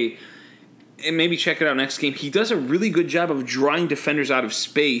play, and maybe check it out next game, he does a really good job of drawing defenders out of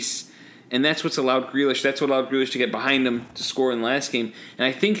space. And that's what's allowed Grealish. That's what allowed Grealish to get behind him to score in the last game. And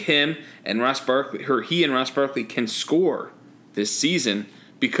I think he and Ross Barkley can score this season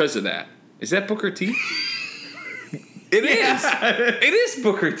because of that. Is that Booker T? It is. It is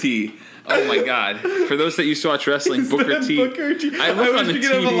Booker T. Oh my God! For those that used to watch wrestling, Booker T. I looked on the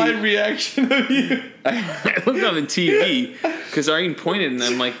TV. Have a live reaction of you. I looked on the TV because Irene pointed, and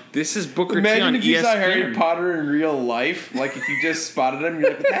I'm like, "This is Booker T on ESPN." Imagine if you saw Harry Potter in real life. Like if you just spotted him, you're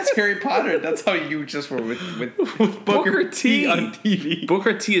like, "That's Harry Potter." That's how you just were with Booker T on TV.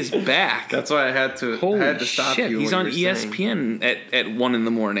 Booker T is back. That's why I had to stop shit, you. He's on ESPN at 1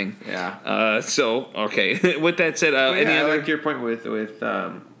 a.m. Yeah. So okay. With that said, any I other? like your point with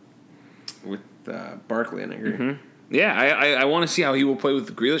Barkley, and I agree. Mm-hmm. Yeah, I want to see how he will play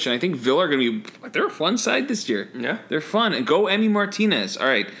with Grealish, and I think Villa are going to be. They're a fun side this year. Yeah, they're fun. And go Emi Martinez. All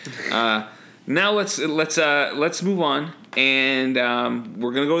right, now let's move on, and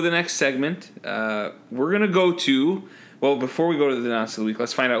we're going to go to the next segment. We're going to go to before we go to the Nonce of the week,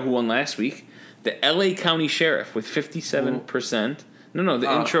 let's find out who won last week. The L.A. County Sheriff with 57%. No,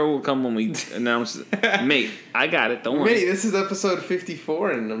 the intro will come when we announce it. Mate, I got it. Don't worry. Mate, this is episode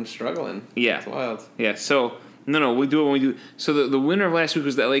 54, and I'm struggling. Yeah. It's wild. Yeah, so, no, we do it when we do. So the winner of last week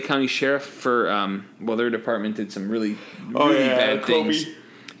was the L.A. County Sheriff for, their department did some really bad things. Kobe.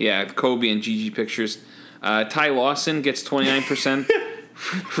 Yeah, Kobe and Gigi Pictures. Ty Lawson gets 29%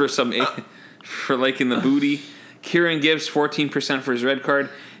 for some for liking the booty. Kieran Gibbs, 14% for his red card.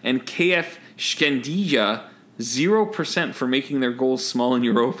 And KF Shkandija, 0% for making their goals small in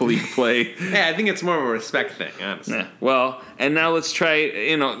Europa League play. Yeah, I think it's more of a respect thing, honestly. Yeah. Well, and now let's try,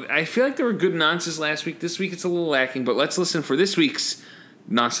 I feel like there were good nonces last week. This week it's a little lacking, but let's listen for this week's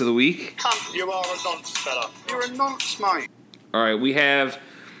Nonce of the Week. Cunt, you are a nonce, fella. You're a nonce, mate. All right, we have,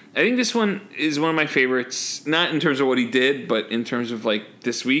 I think this one is one of my favorites, not in terms of what he did, but in terms of,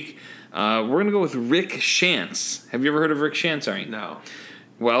 this week. We're going to go with Rick Shantz. Have you ever heard of Rick Shantz, Ari? No.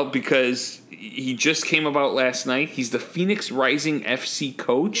 Well, because he just came about last night. He's the Phoenix Rising FC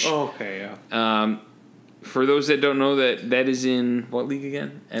coach. Oh, okay, yeah. For those that don't know, that is in what league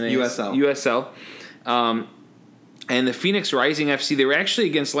again? USL. USL. And the Phoenix Rising FC, they were actually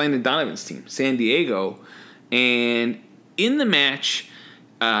against Landon Donovan's team, San Diego. And in the match,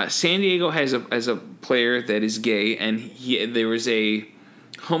 San Diego has a player that is gay, and there was a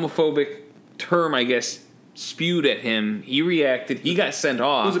homophobic term, I guess, spewed at him. He reacted. He got sent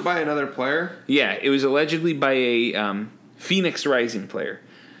off. Was it by another player? Yeah, it was allegedly by a Phoenix Rising player.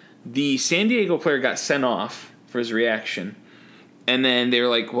 The San Diego player got sent off for his reaction. And then they were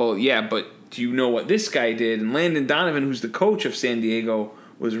like, well, yeah, but do you know what this guy did? And Landon Donovan, who's the coach of San Diego,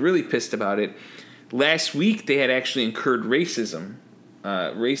 was really pissed about it. Last week, they had actually incurred racism.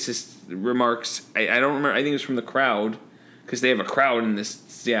 Racist remarks. I don't remember. I think it was from the crowd, because they have a crowd in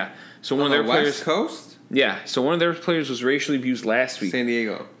this. Yeah. So one of their players. West Coast? Yeah. So one of their players was racially abused last week. San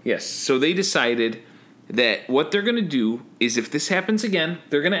Diego. Yes. So they decided that what they're going to do is, if this happens again,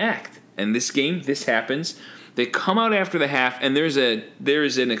 they're going to act. And this game, this happens. They come out after the half, and there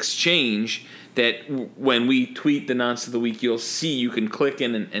is an exchange that when we tweet the Nonce of the Week, you'll see. You can click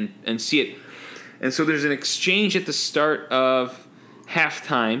in and see it. And so there's an exchange at the start of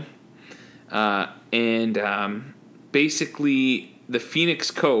halftime, and basically the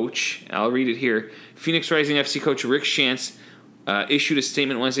Phoenix coach, I'll read it here, Phoenix Rising FC coach Rick Shantz issued a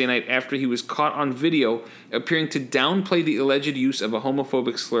statement Wednesday night after he was caught on video appearing to downplay the alleged use of a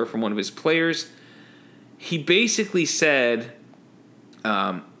homophobic slur from one of his players. He basically said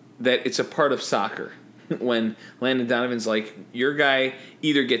that it's a part of soccer. When Landon Donovan's like, your guy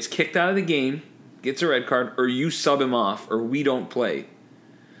either gets kicked out of the game, gets a red card, or you sub him off, or we don't play.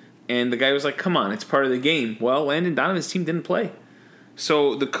 And the guy was like, come on, it's part of the game. Well, Landon Donovan's team didn't play.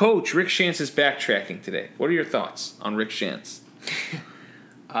 So the coach, Rick Shantz, is backtracking today. What are your thoughts on Rick Shantz?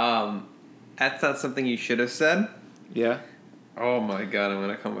 That's not something you should have said. Yeah? Oh my god, I'm going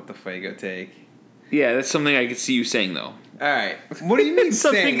to come with the Fago take. Yeah, that's something I could see you saying, though. All right. What do you mean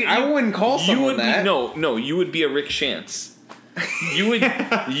saying? I wouldn't call someone that. No, you would be a Rick Shantz. You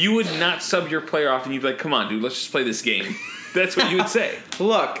would not sub your player off, and you'd be like, come on, dude, let's just play this game. That's what you would say.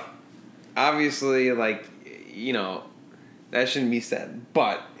 Look, obviously, that shouldn't be said.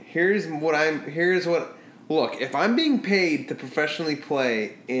 But look, if I'm being paid to professionally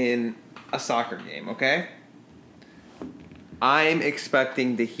play in a soccer game, okay? I'm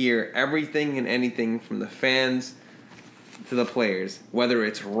expecting to hear everything and anything from the fans to the players, whether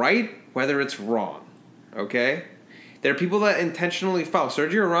it's right, whether it's wrong, okay? There are people that intentionally foul.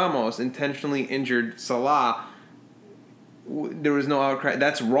 Sergio Ramos intentionally injured Salah. There was no outcry.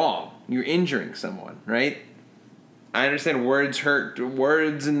 That's wrong. You're injuring someone, right? I understand words hurt,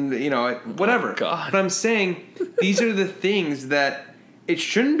 words and, whatever. Oh, God. But I'm saying these are the things that it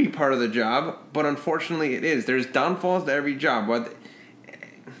shouldn't be part of the job, but unfortunately it is. There's downfalls to every job.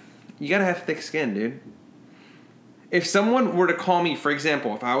 You gotta have thick skin, dude. If someone were to call me, for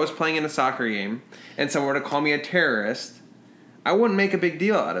example, if I was playing in a soccer game and someone were to call me a terrorist, I wouldn't make a big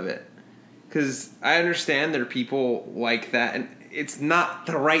deal out of it. Because I understand there are people like that, and it's not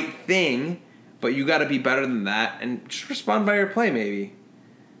the right thing, but you got to be better than that and just respond by your play, maybe.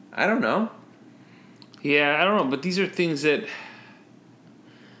 I don't know. Yeah, I don't know, but these are things that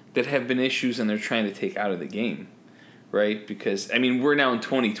have been issues and they're trying to take out of the game. Right? Because, we're now in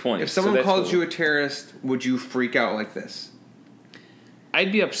 2020. If someone called you a terrorist, would you freak out like this?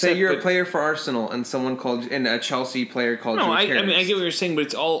 I'd be upset. Say you're a player for Arsenal and someone and a Chelsea player called you a terrorist. I get what you're saying, but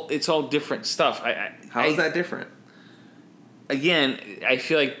it's all different stuff. How is that different? Again, I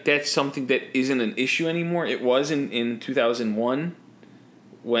feel like that's something that isn't an issue anymore. It was in 2001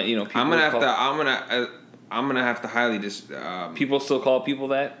 when people I'm gonna have to highly people still call people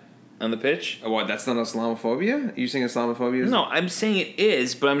that on the pitch. What? That's not Islamophobia? Are you saying Islamophobia? No, I'm saying it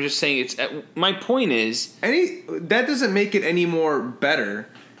is, but I'm just saying it's. My point is, that doesn't make it any more better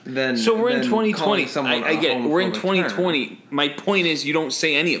than. So we're in 2020. I get. We're in 2020. Term. My point is, you don't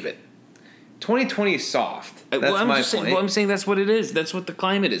say any of it. 2020 is soft. That's my point. I'm saying that's what it is. That's what the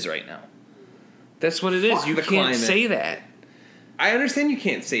climate is right now. That's what it is. You can't say that. I understand you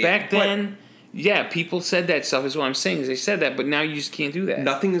can't say Back it. then, Yeah, people said that stuff is what I'm saying. Is they said that, but now you just can't do that.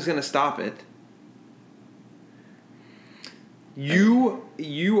 Nothing is going to stop it.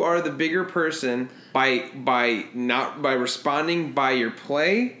 You are the bigger person by responding by your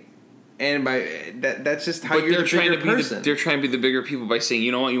play, and by that's just how you're the bigger person. They're trying to be the bigger people by saying,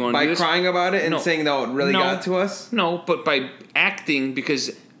 you know what, you want to do this? By crying about it and saying, no, it really got to us? No, but by acting,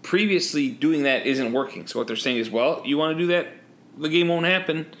 because previously doing that isn't working. So what they're saying is, well, you want to do that, the game won't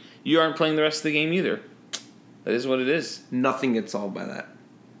happen. You aren't playing the rest of the game either. That is what it is. Nothing gets solved by that.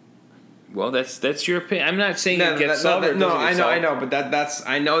 Well, that's your opinion. I'm not saying it gets solved. I know, but that's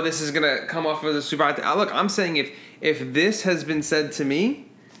I know this is gonna come off as a super. Look, I'm saying if this has been said to me,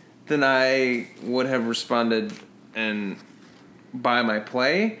 then I would have responded and by my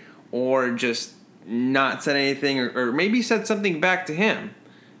play, or just not said anything, or maybe said something back to him,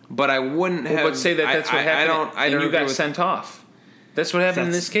 but I wouldn't have. But say that's what happened. I don't. You got sent off. That's what happened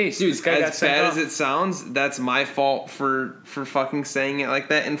in this case. Dude, this guy got sent bad off. as it sounds, that's my fault for fucking saying it like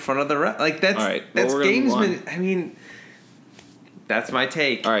that in front of the rest. Like that's that's gamesman. I mean, that's my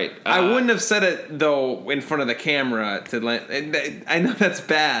take. All right, I wouldn't have said it though in front of the camera to. I know that's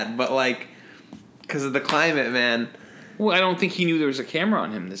bad, but like because of the climate, man. Well, I don't think he knew there was a camera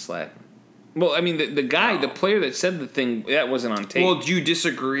on him this lap. Well, I mean, the guy, the player that said the thing, that wasn't on tape. Well, do you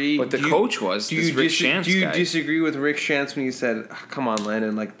disagree? But the coach was. Do you disagree with Rick Shantz when he said, oh, "Come on,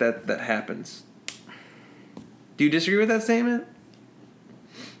 Landon, like that happens"? Do you disagree with that statement?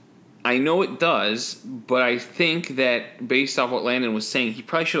 I know it does, but I think that based off what Landon was saying, he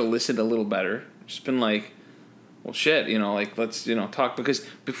probably should have listened a little better. Just been like, well, shit, like let's talk, because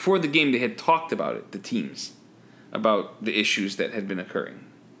before the game they had talked about it, the teams, about the issues that had been occurring.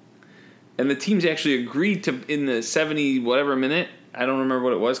 And the teams actually agreed to, in the 70 whatever minute, I don't remember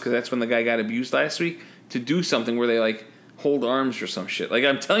what it was because that's when the guy got abused last week, to do something where they like hold arms or some shit. Like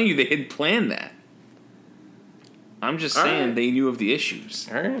I'm telling you, they had planned that. I'm just saying they knew of the issues.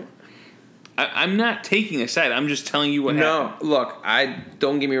 All right. I'm not taking a side. I'm just telling you what happened. No, look,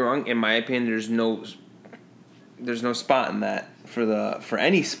 don't get me wrong. In my opinion, there's no spot in that for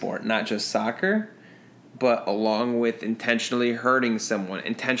any sport, not just soccer. But along with intentionally hurting someone,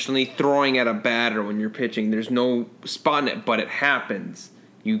 intentionally throwing at a batter when you're pitching, there's no spot in it, but it happens.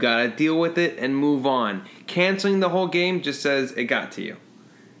 You gotta deal with it and move on. Canceling the whole game just says it got to you.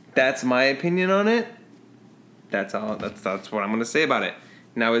 That's my opinion on it. That's all. That's what I'm gonna say about it.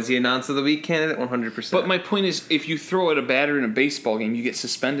 Now, is he a Nonce of the Week candidate? 100%. But my point is, if you throw at a batter in a baseball game, you get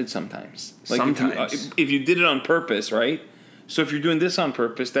suspended sometimes. Like sometimes. If you did it on purpose, right? So if you're doing this on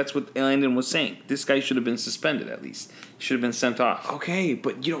purpose, that's what Landon was saying. This guy should have been suspended at least. Should have been sent off. Okay,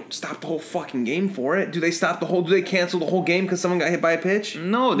 but you don't stop the whole fucking game for it. Do they cancel the whole game because someone got hit by a pitch?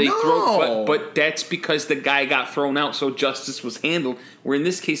 No, they throw. But that's because the guy got thrown out, so justice was handled. Where in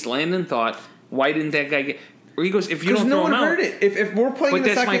this case, Landon thought, why didn't that guy get? Or he goes, if you don't throw him out, heard it. If we're playing, but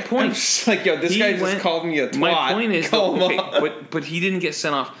that's my point. Like, yo, this guy just called me a twat. My point is, but he didn't get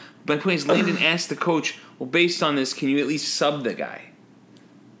sent off. My point is, Landon asked the coach, well, based on this, can you at least sub the guy?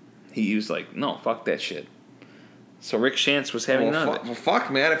 He was like, no, fuck that shit. So Rick Shantz was having none of it. Well,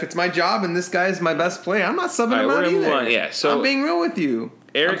 fuck, man. If it's my job and this guy's my best player, I'm not subbing him out either. Yeah, so I'm being real with you.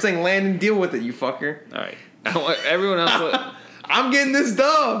 I'm saying Landon, deal with it, you fucker. All right. Everyone else, I'm getting this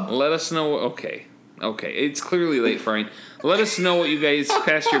dub. Let us know. Okay. It's clearly late, Brian. Let us know what you guys,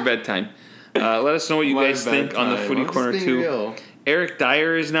 past your bedtime. Let us know what you guys think on the Footy Corner 2. Real. Eric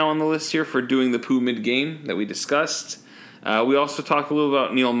Dier is now on the list here for doing the poo mid-game that we discussed. We also talked a little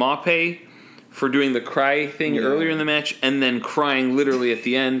about Neil Maupay for doing the cry thing earlier in the match and then crying literally at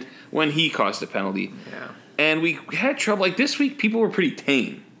the end when he caused a penalty. Yeah. And we had trouble. Like this week, people were pretty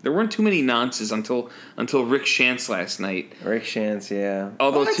tame. There weren't too many nonces until Rick Shantz last night. Rick Shantz, yeah.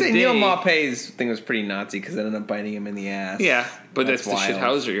 Although I'd say Neil Maupay's thing was pretty Nazi because it ended up biting him in the ass. Yeah, but that's the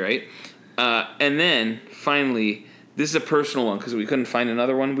shithousery, right? And then, finally, this is a personal one because we couldn't find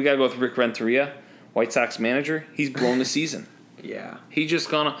another one. We got to go with Rick Renteria, White Sox manager. He's blown the season. Yeah. He just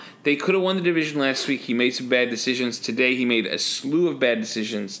gone. They could have won the division last week. He made some bad decisions. Today, he made a slew of bad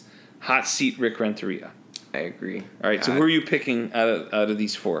decisions. Hot seat Rick Renteria. I agree. All right, so who are you picking out of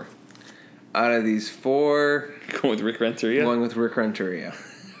these four? Out of these four, going with Rick Renteria. Going with Rick Renteria.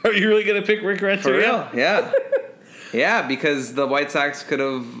 Are you really gonna pick Rick Renteria? For real? Yeah. Yeah, because the White Sox could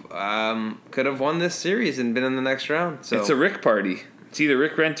have won this series and been in the next round. So it's a Rick party. It's either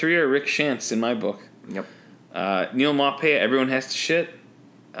Rick Renteria or Rick Shantz in my book. Yep. Neil Maupay, everyone has to shit.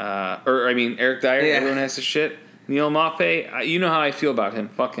 Eric Dier, everyone has to shit. Neil Maupay, you know how I feel about him.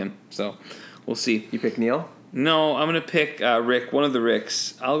 Fuck him. So we'll see. You pick Neil? No, I'm going to pick Rick, one of the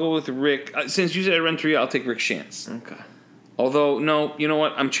Ricks. I'll go with Rick. Since you said Renteria, I'll take Rick Shantz. Okay. Although, no, you know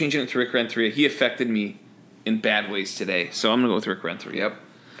what? I'm changing it to Rick Renteria. He affected me in bad ways today, so I'm going to go with Rick Renteria.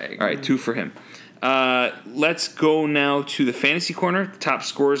 Yep. All right, 2 for him. Let's go now to the fantasy corner. Top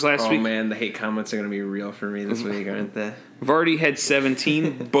scorers last week. Oh, man, the hate comments are going to be real for me this week, aren't they? Vardy had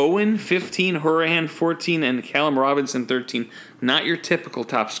 17, Bowen 15, Hurahan 14, and Callum Robinson 13. Not your typical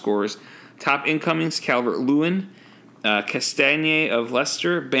top scorers. Top incomings, Calvert-Lewin, Castagne of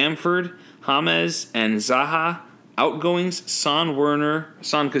Leicester, Bamford, James, and Zaha. Outgoings, Son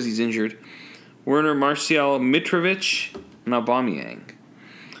because he's injured, Werner, Martial, Mitrovic, and Aubameyang.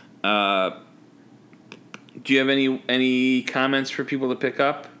 Do you have any comments for people to pick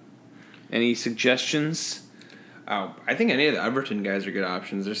up? Any suggestions? Oh, I think any of the Everton guys are good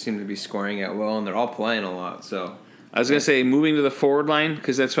options. They seem to be scoring at will, and they're all playing a lot. So I was going to say, moving to the forward line,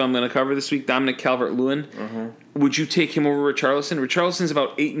 because that's what I'm going to cover this week, Dominic Calvert-Lewin. Would you take him over Richarlison? Richarlison's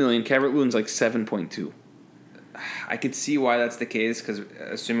about $8 million. Calvert-Lewin's like 7.2. I could see why that's the case, because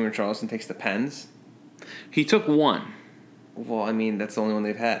assuming Richarlison takes the pens. He took 1. Well, I mean, that's the only one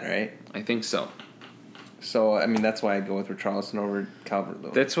they've had, right? I think so. So, I mean, that's why I go with Richarlison over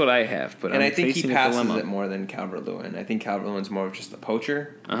Calvert-Lewin. That's what I have, but and I'm I think he facing a passes dilemma. it more than Calvert-Lewin. I think Calvert-Lewin's more of just the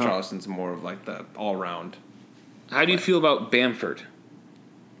poacher. Richarlison's more of like the all-round. How do you feel about Bamford?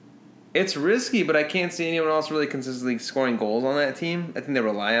 It's risky, but I can't see anyone else really consistently scoring goals on that team. I think they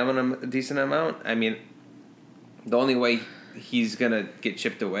rely on him a decent amount. I mean, the only way he's going to get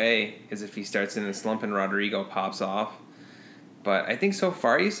chipped away is if he starts in a slump and Rodrigo pops off. But I think so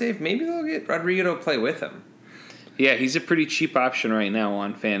far he's safe. Maybe they'll get Rodrigo to play with him. Yeah, he's a pretty cheap option right now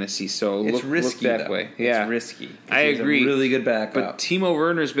on fantasy, so It's look risky, that though. way. Yeah. It's risky. I he's agree. A really good backup. But Timo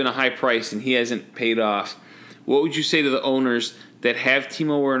Werner's been a high price, and he hasn't paid off. What would you say to the owners that have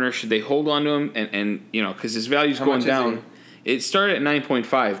Timo Werner? Should they hold on to him? And you know, because his value's How going much is down. It started at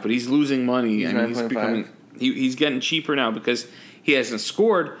 9.5, but he's losing money. He's I mean, he's 9.5. becoming he's getting cheaper now because he hasn't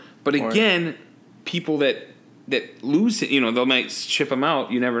scored. But again, people that lose, you know, they might ship him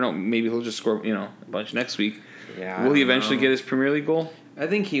out. You never know. Maybe he'll just score, you know, a bunch next week. Yeah, Will he eventually get his Premier League goal? I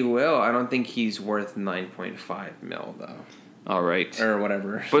think he will. I don't think he's worth 9.5 mil though. All right. Or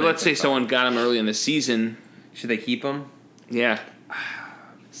whatever. But let's say someone got him early in the season. Should they keep him? Yeah.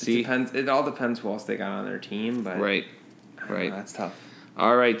 See, it all depends who else they got on their team, but Right. I don't know, that's tough.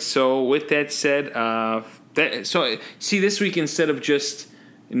 All right. So with that said, this week instead of just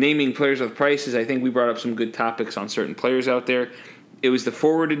naming players with prices, I think we brought up some good topics on certain players out there. It was the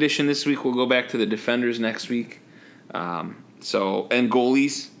forward edition this week. We'll go back to the defenders next week. And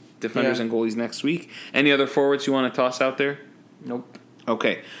goalies, defenders and goalies next week. Any other forwards you want to toss out there? Nope.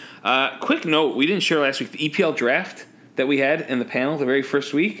 Okay. Quick note: we didn't share last week the EPL draft that we had in the panel the very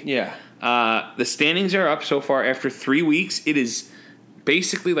first week. Yeah. The standings are up so far after 3 weeks. It is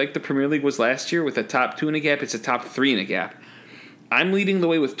basically like the Premier League was last year with a top 2 and a gap. It's a top 3 and a gap. I'm leading the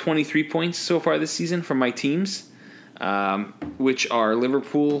way with 23 points so far this season from my teams, which are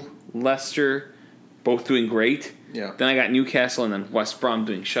Liverpool, Leicester, both doing great. Yeah. Then I got Newcastle and then West Brom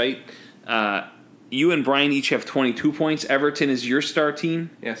doing shite. You and Brian each have 22 points. Everton is your star team.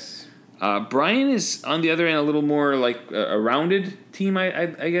 Yes. Brian is, on the other end, a little more like a rounded team, I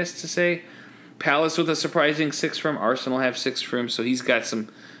guess to say. Palace with a surprising 6 for him. Arsenal have 6 for him, so he's got some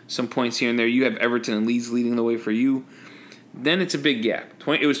points here and there. You have Everton and Leeds leading the way for you. Then it's a big gap.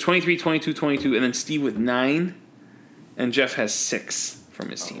 It was 23, 22, 22, and then Steve with 9, and Jeff has 6 from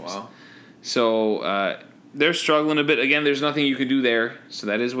his teams. Oh, wow. So they're struggling a bit. Again, there's nothing you can do there, so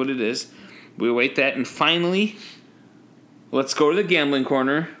that is what it is. We await that. And finally, let's go to the gambling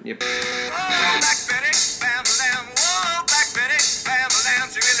corner. Yep.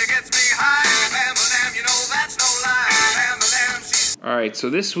 All right, so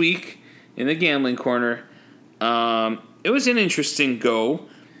this week in the gambling corner, it was an interesting go.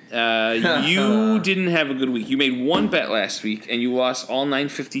 You didn't have a good week. You made one bet last week, and you lost all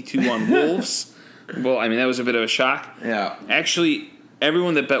 $9.52 on Wolves. Well, I mean, that was a bit of a shock. Yeah. Actually,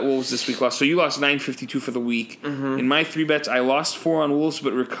 everyone that bet Wolves this week lost. So you lost $9.52 for the week. Mm-hmm. In my 3 bets, I lost 4 on Wolves,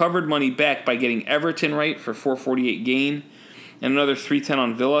 but recovered money back by getting Everton right for $4.48 gain, and another $3.10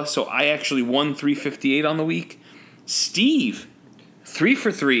 on Villa. So I actually won $3.58 on the week. Steve, 3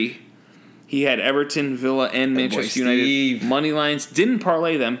 for 3. He had Everton, Villa, and Manchester United money lines. Didn't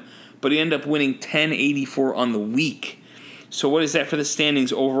parlay them, but he ended up winning $10.84 on the week. So what is that for the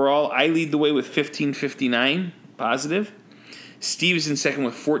standings overall? I lead the way with $15.59 positive. Steve's in second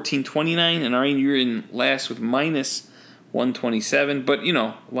with $14.29, and Arian, you're in last with minus $127. But, you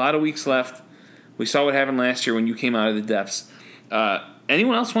know, a lot of weeks left. We saw what happened last year when you came out of the depths.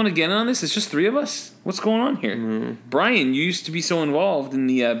 Anyone else want to get in on this? It's just 3 of us. What's going on here? Mm-hmm. Brian, you used to be so involved in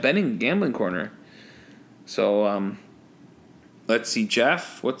the betting gambling corner. So, let's see,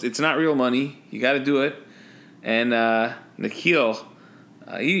 Jeff. It's not real money. You got to do it. And Nikhil,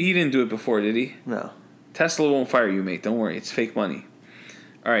 he didn't do it before, did he? No. Tesla won't fire you, mate. Don't worry. It's fake money.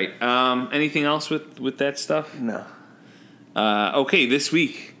 All right. Anything else with that stuff? No. Okay, this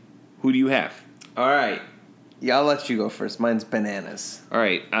week, who do you have? All right. Yeah, I'll let you go first. Mine's bananas. All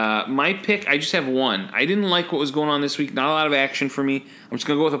right. My pick, I just have one. I didn't like what was going on this week. Not a lot of action for me. I'm just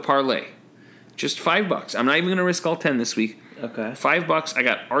going to go with a parlay. Just $5. I'm not even going to risk all 10 this week. Okay. $5. I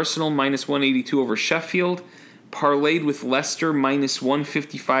got Arsenal minus 182 over Sheffield. Parlayed with Leicester minus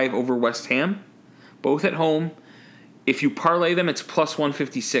 155 over West Ham. Both at home. If you parlay them, it's plus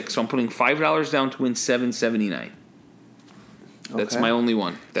 156. So I'm putting $5 down to win $7.79. That's my only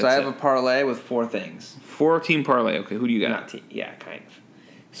one. That's so I have a parlay with 4 things. 4-team parlay. Okay, who do you got? Not team. Yeah, kind of.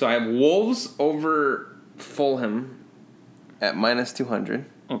 So I have Wolves over Fulham at minus 200.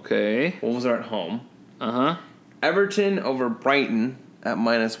 Okay. Wolves are at home. Uh-huh. Everton over Brighton at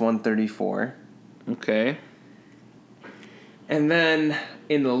minus 134. Okay. And then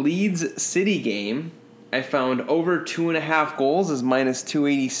in the Leeds City game, I found over 2.5 goals is minus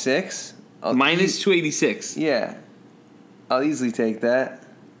 286. Minus 286. Yeah. I'll easily take that.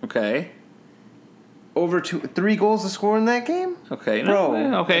 Okay. Over 3 goals to score in that game? Okay. Bro,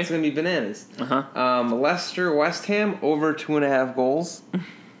 okay. It's going to be bananas. Uh-huh. Leicester, West Ham, over 2.5 goals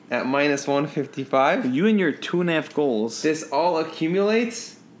at minus 155. You and your 2.5 goals. This all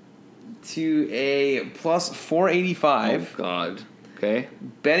accumulates to a plus 485. Oh, God. Okay.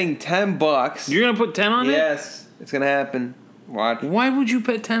 Betting $10. You're going to put 10 on it? Yes. It's going to happen. Watch. Why would you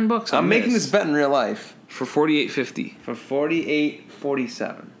bet $10 on I'm making this bet in real life. For $48.50. For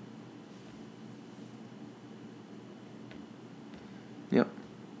 $48.47. Yep.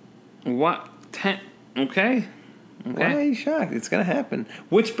 What? 10? Okay. Why are you shocked? It's going to happen.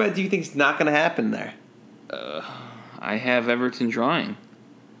 Which bet do you think is not going to happen there? I have Everton drawing.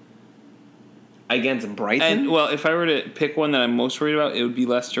 Against Brighton? And, well, if I were to pick one that I'm most worried about, it would be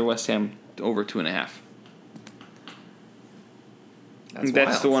Leicester West Ham over 2.5.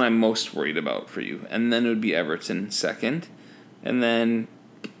 That's the one I'm most worried about for you. And then it would be Everton second. And then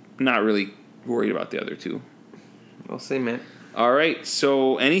not really worried about the other two. We'll see, man. All right.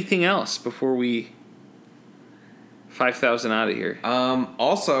 So anything else before we 5,000 out of here?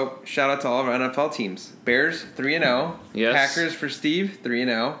 Also, shout out to all of our NFL teams. Bears 3-0. Yes. Packers for Steve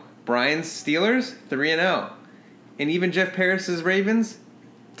 3-0. Brian's Steelers 3-0. And even Jeff Paris's Ravens,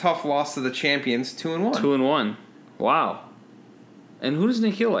 tough loss to the champions 2-1. 2-1. Wow. And who does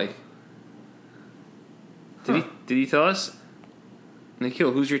Nikhil like? Did he tell us?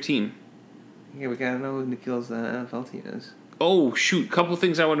 Nikhil, who's your team? Yeah, we gotta know who Nikhil's NFL team is. Oh, shoot. Couple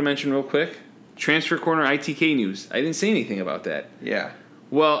things I want to mention real quick. Transfer Corner ITK news. I didn't say anything about that. Yeah.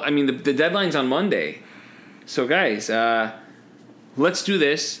 Well, I mean, the deadline's on Monday. So, guys, let's do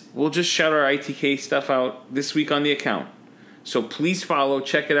this. We'll just shout our ITK stuff out this week on the account. So please follow.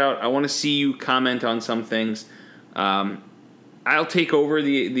 Check it out. I want to see you comment on some things. I'll take over or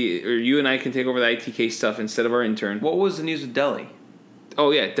you and I can take over the ITK stuff instead of our intern. What was the news with Delhi?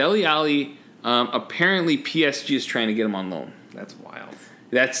 Oh, yeah. Dele Alli, apparently PSG is trying to get him on loan. That's wild.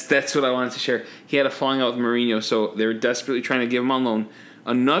 That's what I wanted to share. He had a falling out with Mourinho, so they're desperately trying to give him on loan.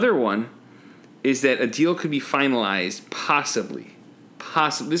 Another one is that a deal could be finalized, possibly.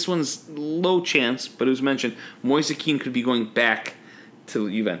 This one's low chance, but it was mentioned. Moise Kean could be going back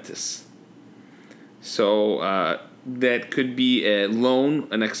to Juventus. So that could be a loan,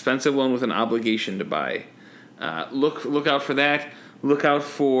 an expensive loan with an obligation to buy. Look out for that. Look out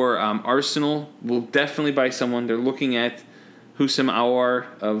for Arsenal. We'll definitely buy someone. They're looking at Houssem Aouar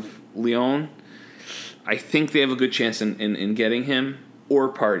of Lyon. I think they have a good chance in getting him or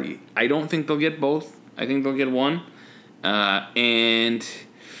Party. I don't think they'll get both. I think they'll get one. And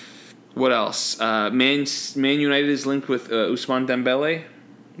what else? Man United is linked with Ousmane Dembele.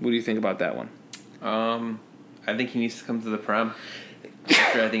 What do you think about that one? I think he needs to come to the Prem.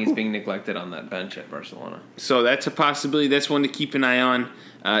 After I think he's being neglected on that bench at Barcelona. So that's a possibility. That's one to keep an eye on.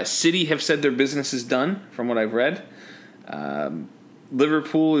 City have said their business is done, from what I've read.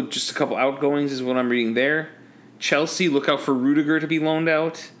 Liverpool, just a couple outgoings is what I'm reading there. Chelsea, look out for Rudiger to be loaned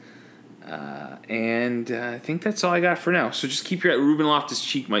out. And I think that's all I got for now. So just keep your eye. Ruben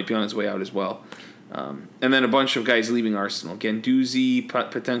Loftus-Cheek might be on his way out as well. And then a bunch of guys leaving Arsenal. Guendouzi,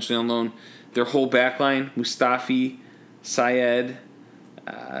 potentially on loan. Their whole backline, Mustafi, Syed,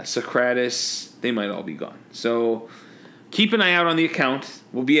 Socrates, they might all be gone. So keep an eye out on the account.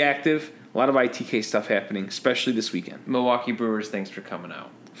 We'll be active. A lot of ITK stuff happening, especially this weekend. Milwaukee Brewers, thanks for coming out.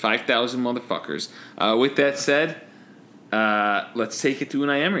 5,000 motherfuckers. With that said, let's take it to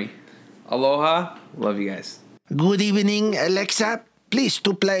Unai Emery. Aloha. Love you guys. Good evening, Alexa. Please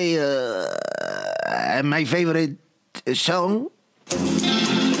to play my favorite song.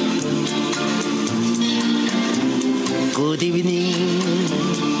 Good evening.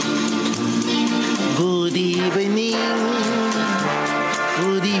 Good evening.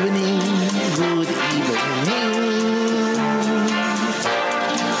 Good evening.